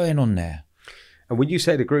 What's going on there? And when you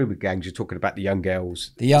say the grooming gangs, you're talking about the young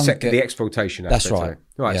girls, the exploitation aspect. That's right.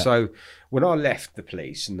 Right. Yeah. So when I left the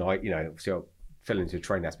police and I, you know, obviously I fell into the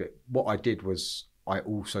training aspect, what I did was I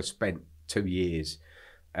also spent 2 years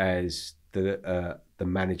as the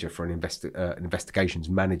manager for an investigations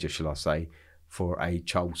manager, shall I say, for a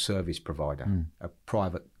child service provider, a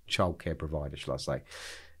private childcare provider, shall I say.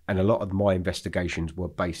 And a lot of my investigations were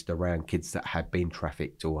based around kids that had been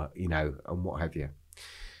trafficked or, you know, and what have you.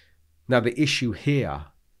 Now, the issue here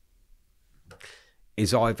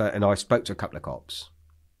is either, and I spoke to a couple of cops,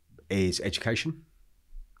 is education.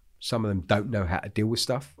 Some of them don't know how to deal with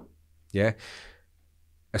stuff. Yeah.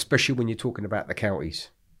 Especially when you're talking about the counties.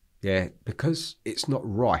 Yeah. Because it's not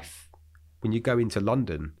rife. When you go into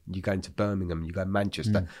London, you go into Birmingham, you go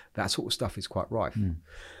Manchester, that sort of stuff is quite rife.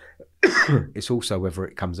 It's also whether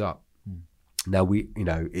it comes up. Now,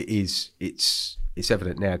 it's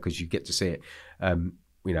evident now because you get to see it.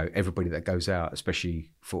 You know, everybody that goes out,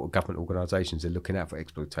 especially for government organisations, they're looking out for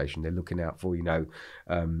exploitation. They're looking out for, you know,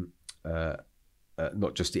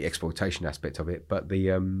 not just the exploitation aspect of it, but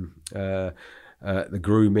the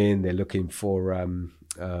grooming. They're looking for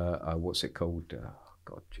what's it called?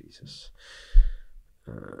 God, Jesus.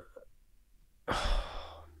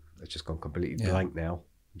 It's just gone completely blank now.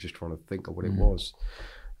 I'm just trying to think of what it was.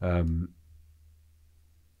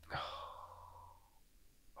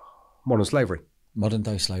 Modern slavery. Modern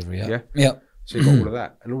day slavery, yeah. So you've got all of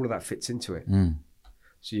that, and all of that fits into it.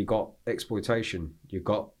 So you've got exploitation, you've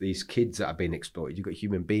got these kids that are being exploited, you've got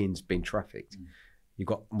human beings being trafficked, you've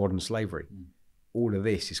got modern slavery. All of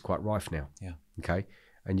this is quite rife now. Yeah. Okay.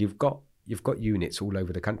 And you've got units all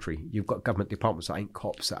over the country. You've got government departments that ain't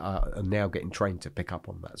cops that are now getting trained to pick up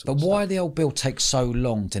on that sort of stuff. But why the old bill takes so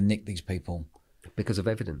long to nick these people? Because of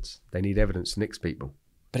evidence. They need evidence to nick people.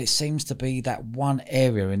 But it seems to be that one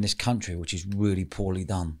area in this country which is really poorly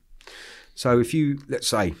done. So if you, let's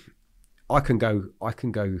say, I can go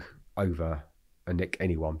over and nick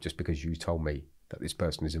anyone just because you told me that this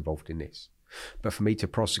person is involved in this. But for me to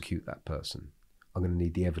prosecute that person, I'm going to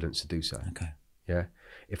need the evidence to do so. Okay. Yeah.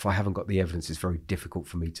 If I haven't got the evidence, it's very difficult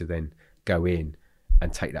for me to then go in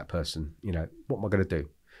and take that person. You know, what am I going to do?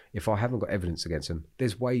 If I haven't got evidence against them,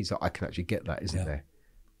 there's ways that I can actually get that, isn't there?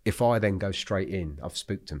 If I then go straight in, I've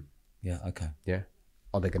spooked them. Yeah, okay. Yeah.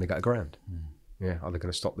 Are they going to go ground? Yeah. Are they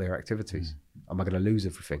going to stop their activities? Am I going to lose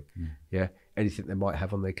everything? Yeah. Anything they might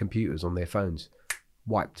have on their computers, on their phones,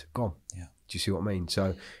 wiped, gone. Yeah. Do you see what I mean?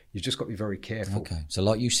 So you've just got to be very careful. Okay. So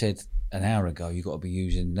like you said an hour ago, you've got to be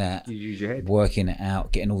using that. You use your head. Working it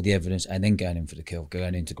out, getting all the evidence, and then going in for the kill,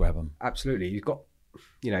 going in to grab them. Absolutely. You've got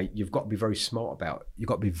to be very smart about it. You've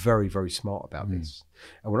got to be very, very smart about this.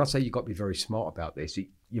 And when I say you've got to be very smart about this,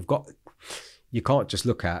 you can't just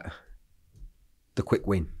look at the quick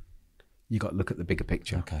win. You got to look at the bigger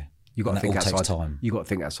picture. Okay. You got to think outside time. You got to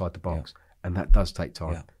think outside the box, and that does take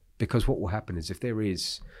time. Because what will happen is if there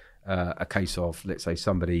is a case of, let's say,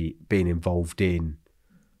 somebody being involved in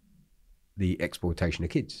the exploitation of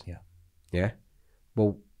kids. Yeah.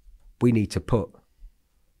 Well, we need to put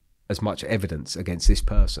as much evidence against this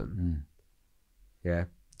person.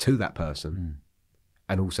 To that person,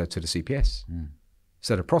 and also to the CPS.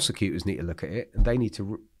 So the prosecutors need to look at it, and they need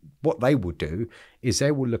to. What they will do is they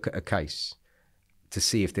will look at a case to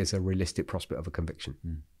see if there's a realistic prospect of a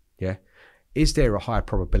conviction. Yeah, is there a high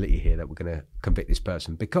probability here that we're going to convict this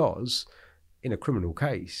person? Because in a criminal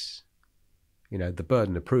case, you know, the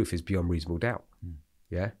burden of proof is beyond reasonable doubt.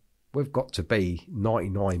 Yeah, we've got to be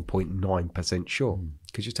 99.9% sure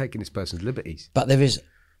because you're taking this person's liberties. But there is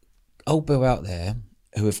old Bill out there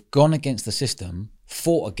who have gone against the system,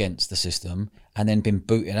 fought against the system, and then been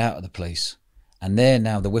booted out of the police. And they're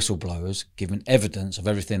now the whistleblowers giving evidence of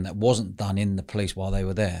everything that wasn't done in the police while they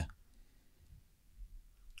were there.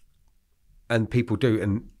 And people do,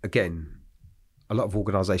 and again, a lot of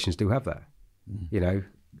organisations do have that. You know,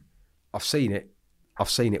 I've seen it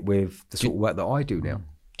with the sort of work that I do now.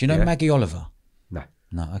 Do you know Maggie Oliver? No.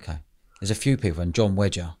 No, okay. There's a few people, and John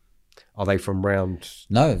Wedger. Are they from round?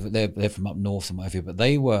 No, they're from up north and whatever, but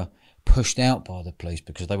they were pushed out by the police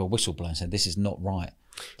because they were whistleblowing and said, this is not right.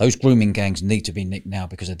 Those grooming gangs need to be nicked now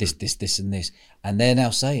because of this, and this. And they're now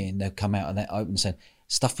saying, they've come out and they're open and said,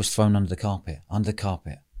 stuff was thrown under the carpet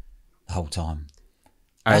the whole time.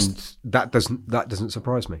 And that doesn't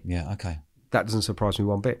surprise me. Yeah, okay. That doesn't surprise me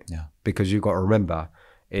one bit. Yeah. Because you've got to remember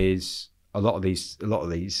is a lot of these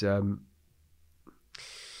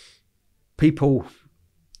people,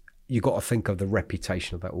 you've got to think of the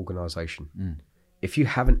reputation of that organisation. If you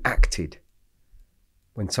haven't acted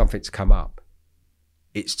when something's come up,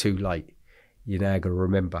 it's too late. You're now going to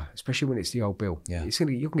remember, especially when it's the old bill. Yeah.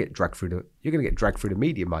 You're going to get dragged through the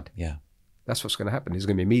media mud. Yeah. That's what's going to happen. There's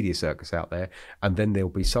going to be a media circus out there, and then there'll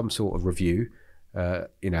be some sort of review. There'll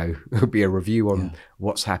be a review on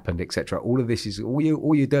what's happened, etc. All of this is all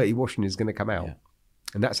your dirty washing is going to come out,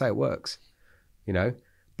 and that's how it works. You know.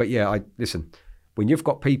 But yeah, listen. When you've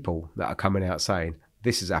got people that are coming out saying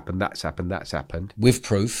this has happened, that's happened with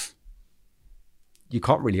proof, you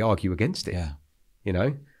can't really argue against it. Yeah. You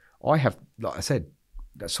know, I have, like I said,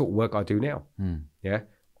 that sort of work I do now. Yeah,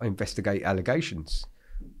 I investigate allegations.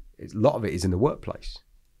 A lot of it is in the workplace,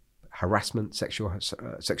 harassment, sexual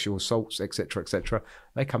assaults, etc.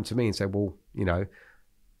 They come to me and say, well, you know,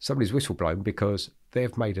 somebody's whistleblowing because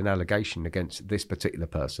they've made an allegation against this particular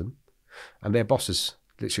person, and their boss has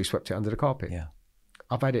literally swept it under the carpet. Yeah,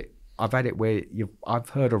 I've had it where I've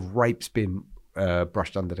heard of rapes being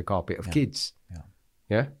brushed under the carpet of kids.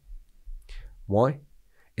 Yeah. Why?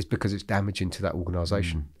 It's because it's damaging to that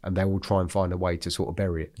organisation, and they will try and find a way to sort of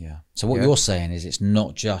bury it. Yeah. So what you're saying is it's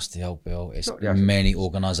not just the old bill; it's many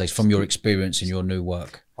organisations. From your experience in your new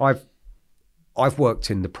work, I've worked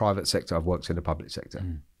in the private sector. I've worked in the public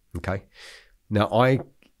sector. Okay. Now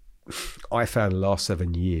I found the last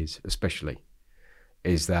 7 years, especially,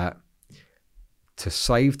 is that to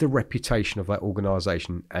save the reputation of that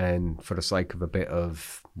organisation and for the sake of a bit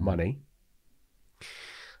of money.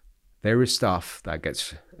 There is stuff that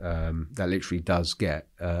gets, that literally does get,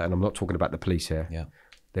 and I'm not talking about the police here. Yeah.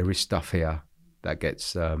 There is stuff here that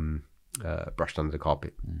gets brushed under the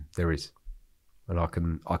carpet. There is, and I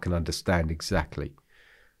can understand exactly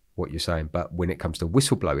what you're saying. But when it comes to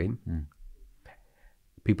whistleblowing,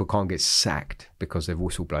 people can't get sacked because they've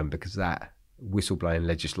whistleblown, because that whistleblowing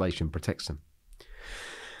legislation protects them.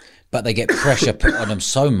 But they get pressure put on them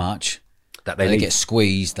so much that they get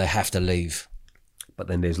squeezed. They have to leave. But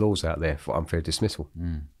then there's laws out there for unfair dismissal.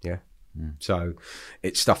 Yeah. So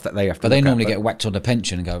it's stuff that they have to. But they normally get whacked on the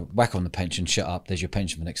pension and go, whack on the pension, shut up, there's your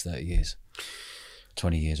pension for the next 30 years,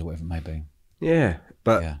 20 years or whatever it may be. Yeah.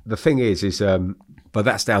 But the thing is, but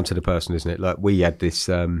that's down to the person, isn't it? Like we had this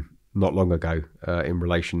not long ago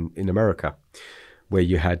in America, where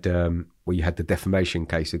you had the defamation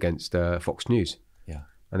case against Fox News. Yeah.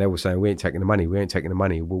 And they were saying, we ain't taking the money.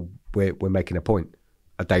 Well, we're making a point.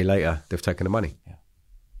 A day later, they've taken the money. Yeah.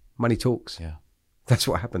 Money talks. Yeah. That's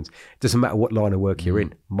what happens. It doesn't matter what line of work you're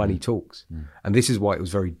in. Money talks. And this is why it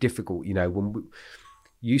was very difficult. You know, when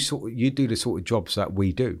you do the sort of jobs that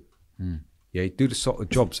we do. Yeah, you do the sort of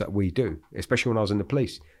jobs that we do, especially when I was in the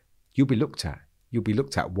police. You'll be looked at.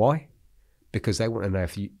 Why? Because they want to know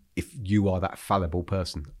if you are that fallible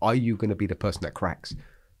person. Are you going to be the person that cracks?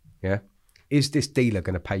 Yeah. Is this dealer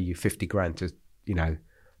going to pay you 50 grand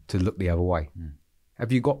to look the other way?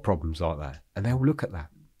 Have you got problems like that? And they'll look at that.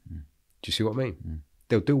 Do you see what I mean?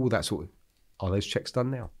 They'll do all that sort of, are those checks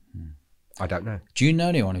done now? I don't know. Do you know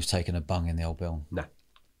anyone who's taken a bung in the old bill? No.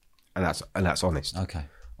 And that's honest. Okay.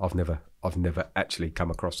 I've never actually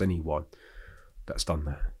come across anyone that's done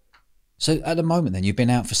that. So at the moment then, you've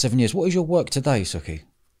been out for 7 years. What is your work today, Sukie?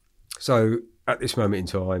 So at this moment in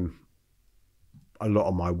time, a lot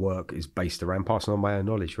of my work is based around passing on my own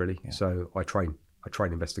knowledge, really. Yeah. So I train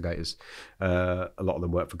investigators. A lot of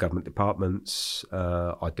them work for government departments.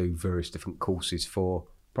 I do various different courses for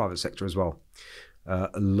private sector as well.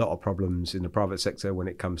 A lot of problems in the private sector when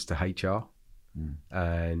it comes to HR.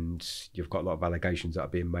 And you've got a lot of allegations that are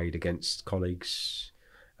being made against colleagues,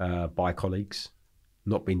 by colleagues,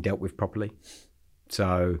 not being dealt with properly.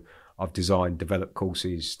 So I've developed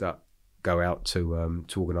courses that go out to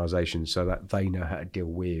organisations so that they know how to deal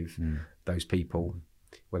with those people,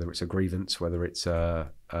 whether it's a grievance, whether it's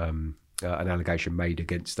an allegation made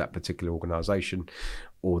against that particular organisation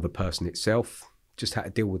or the person itself. just how to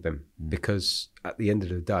deal with them, because at the end of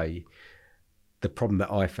the day, the problem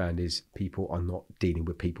that I found is people are not dealing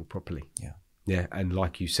with people properly. Yeah, and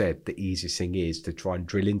like you said, the easiest thing is to try and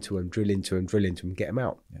drill into them, and get them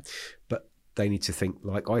out. Yeah. But they need to think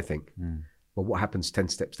like I think. Well, what happens 10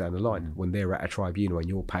 steps down the line when they're at a tribunal and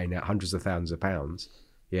you're paying out hundreds of thousands of pounds,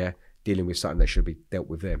 dealing with something that should be dealt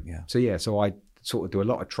with them. So I sort of do a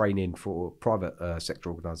lot of training for private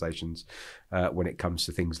sector organisations when it comes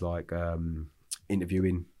to things like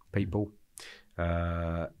interviewing people,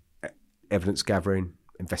 evidence gathering,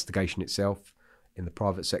 investigation itself in the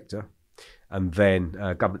private sector, and then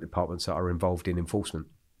government departments that are involved in enforcement.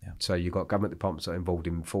 So you've got government departments that are involved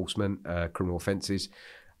in enforcement, criminal offences,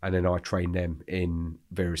 and then I train them in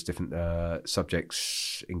various different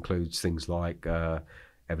subjects, includes things like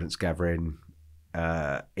evidence gathering,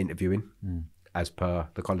 interviewing, as per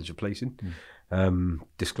the College of Policing,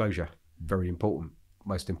 disclosure, very important,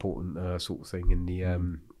 most important sort of thing in the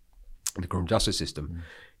criminal justice system.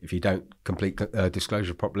 If you don't complete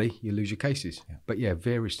disclosure properly, you lose your cases. But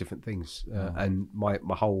various different things, and my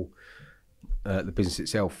whole the business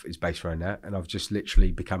itself is based around that, and I've just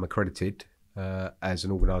literally become accredited as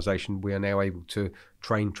an organisation. We are now able to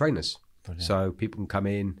train trainers. Brilliant. So people can come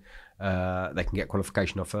in, they can get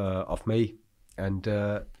qualification off me, and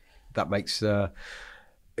that makes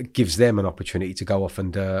gives them an opportunity to go off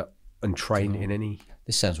and train in any.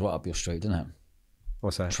 This sounds right up your street, doesn't it?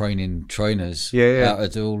 What's that? Training trainers how to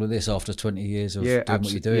do all of this after 20 years of doing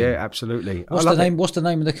what you're doing. Yeah, absolutely. What's the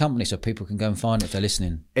name of the company so people can go and find it if they're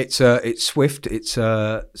listening? It's Swift. It's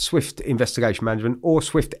Swift Investigation Management or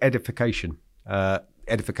Swift Edification.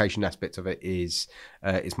 Edification aspect of it is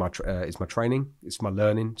my training, it's my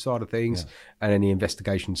learning side of things, and any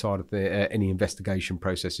investigation side of any investigation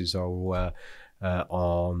processes are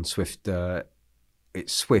on Swift.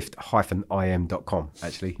 It's swift-im.com,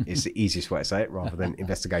 actually. It's the easiest way to say it, rather than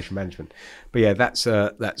investigation management. But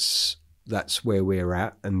that's where we're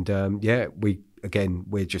at. And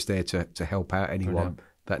we're just there to help out anyone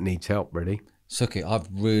that needs help, really. Sukie, I've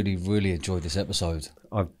really, really enjoyed this episode.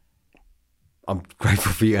 I'm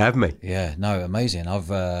grateful for you having me. Yeah, no, amazing.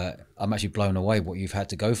 I'm actually blown away what you've had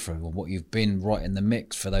to go through and what you've been right in the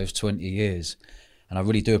mix for those 20 years. And I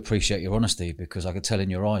really do appreciate your honesty, because I could tell in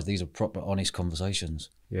your eyes these are proper, honest conversations.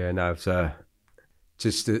 Yeah, no, it's,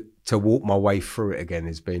 just to walk my way through it again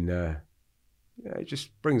has been, it just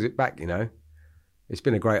brings it back, It's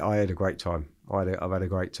been I had a great time. I've had a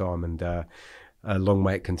great time, and long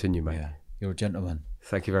may it continue, mate. Yeah, you're a gentleman.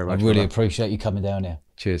 Thank you very much. I really appreciate you coming down here.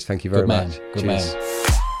 Cheers. Thank you very much. Good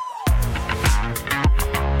man.